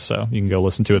services, so you can go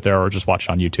listen to it there or just watch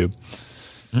it on YouTube.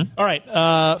 All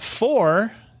right. For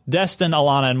Destin,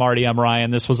 Alana, and Marty, I'm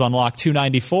Ryan. This was Unlock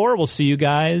 294. We'll see you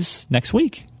guys next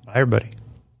week. Bye, everybody.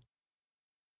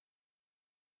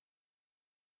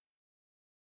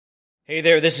 Hey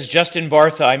there, this is Justin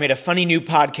Bartha. I made a funny new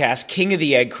podcast, King of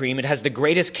the Egg Cream. It has the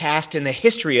greatest cast in the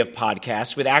history of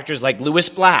podcasts with actors like Louis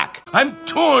Black. I'm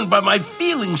torn by my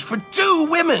feelings for two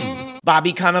women.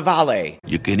 Bobby Cannavale.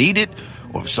 You can eat it,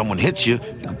 or if someone hits you,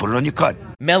 you can put it on your cut.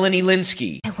 Melanie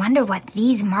Linsky. I wonder what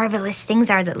these marvelous things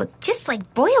are that look just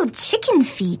like boiled chicken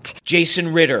feet.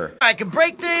 Jason Ritter. I can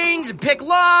break things and pick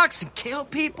locks and kill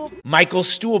people. Michael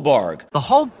Stuhlbarg. The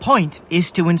whole point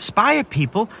is to inspire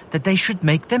people that they should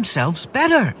make themselves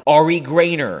better. Ari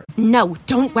Grainer. No,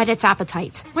 don't whet its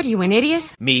appetite. What are you, an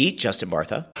idiot? Me, Justin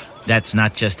Bartha. That's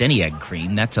not just any egg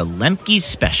cream, that's a Lemke's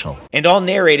special. And all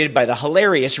narrated by the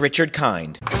hilarious Richard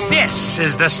Kind. This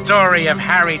is the story of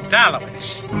Harry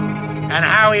Dalowitz and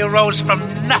how he rose from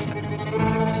nothing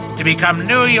to become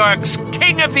New York's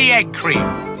King of the Egg Cream.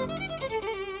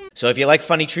 So if you like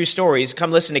funny true stories,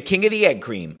 come listen to King of the Egg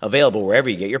Cream, available wherever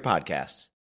you get your podcasts.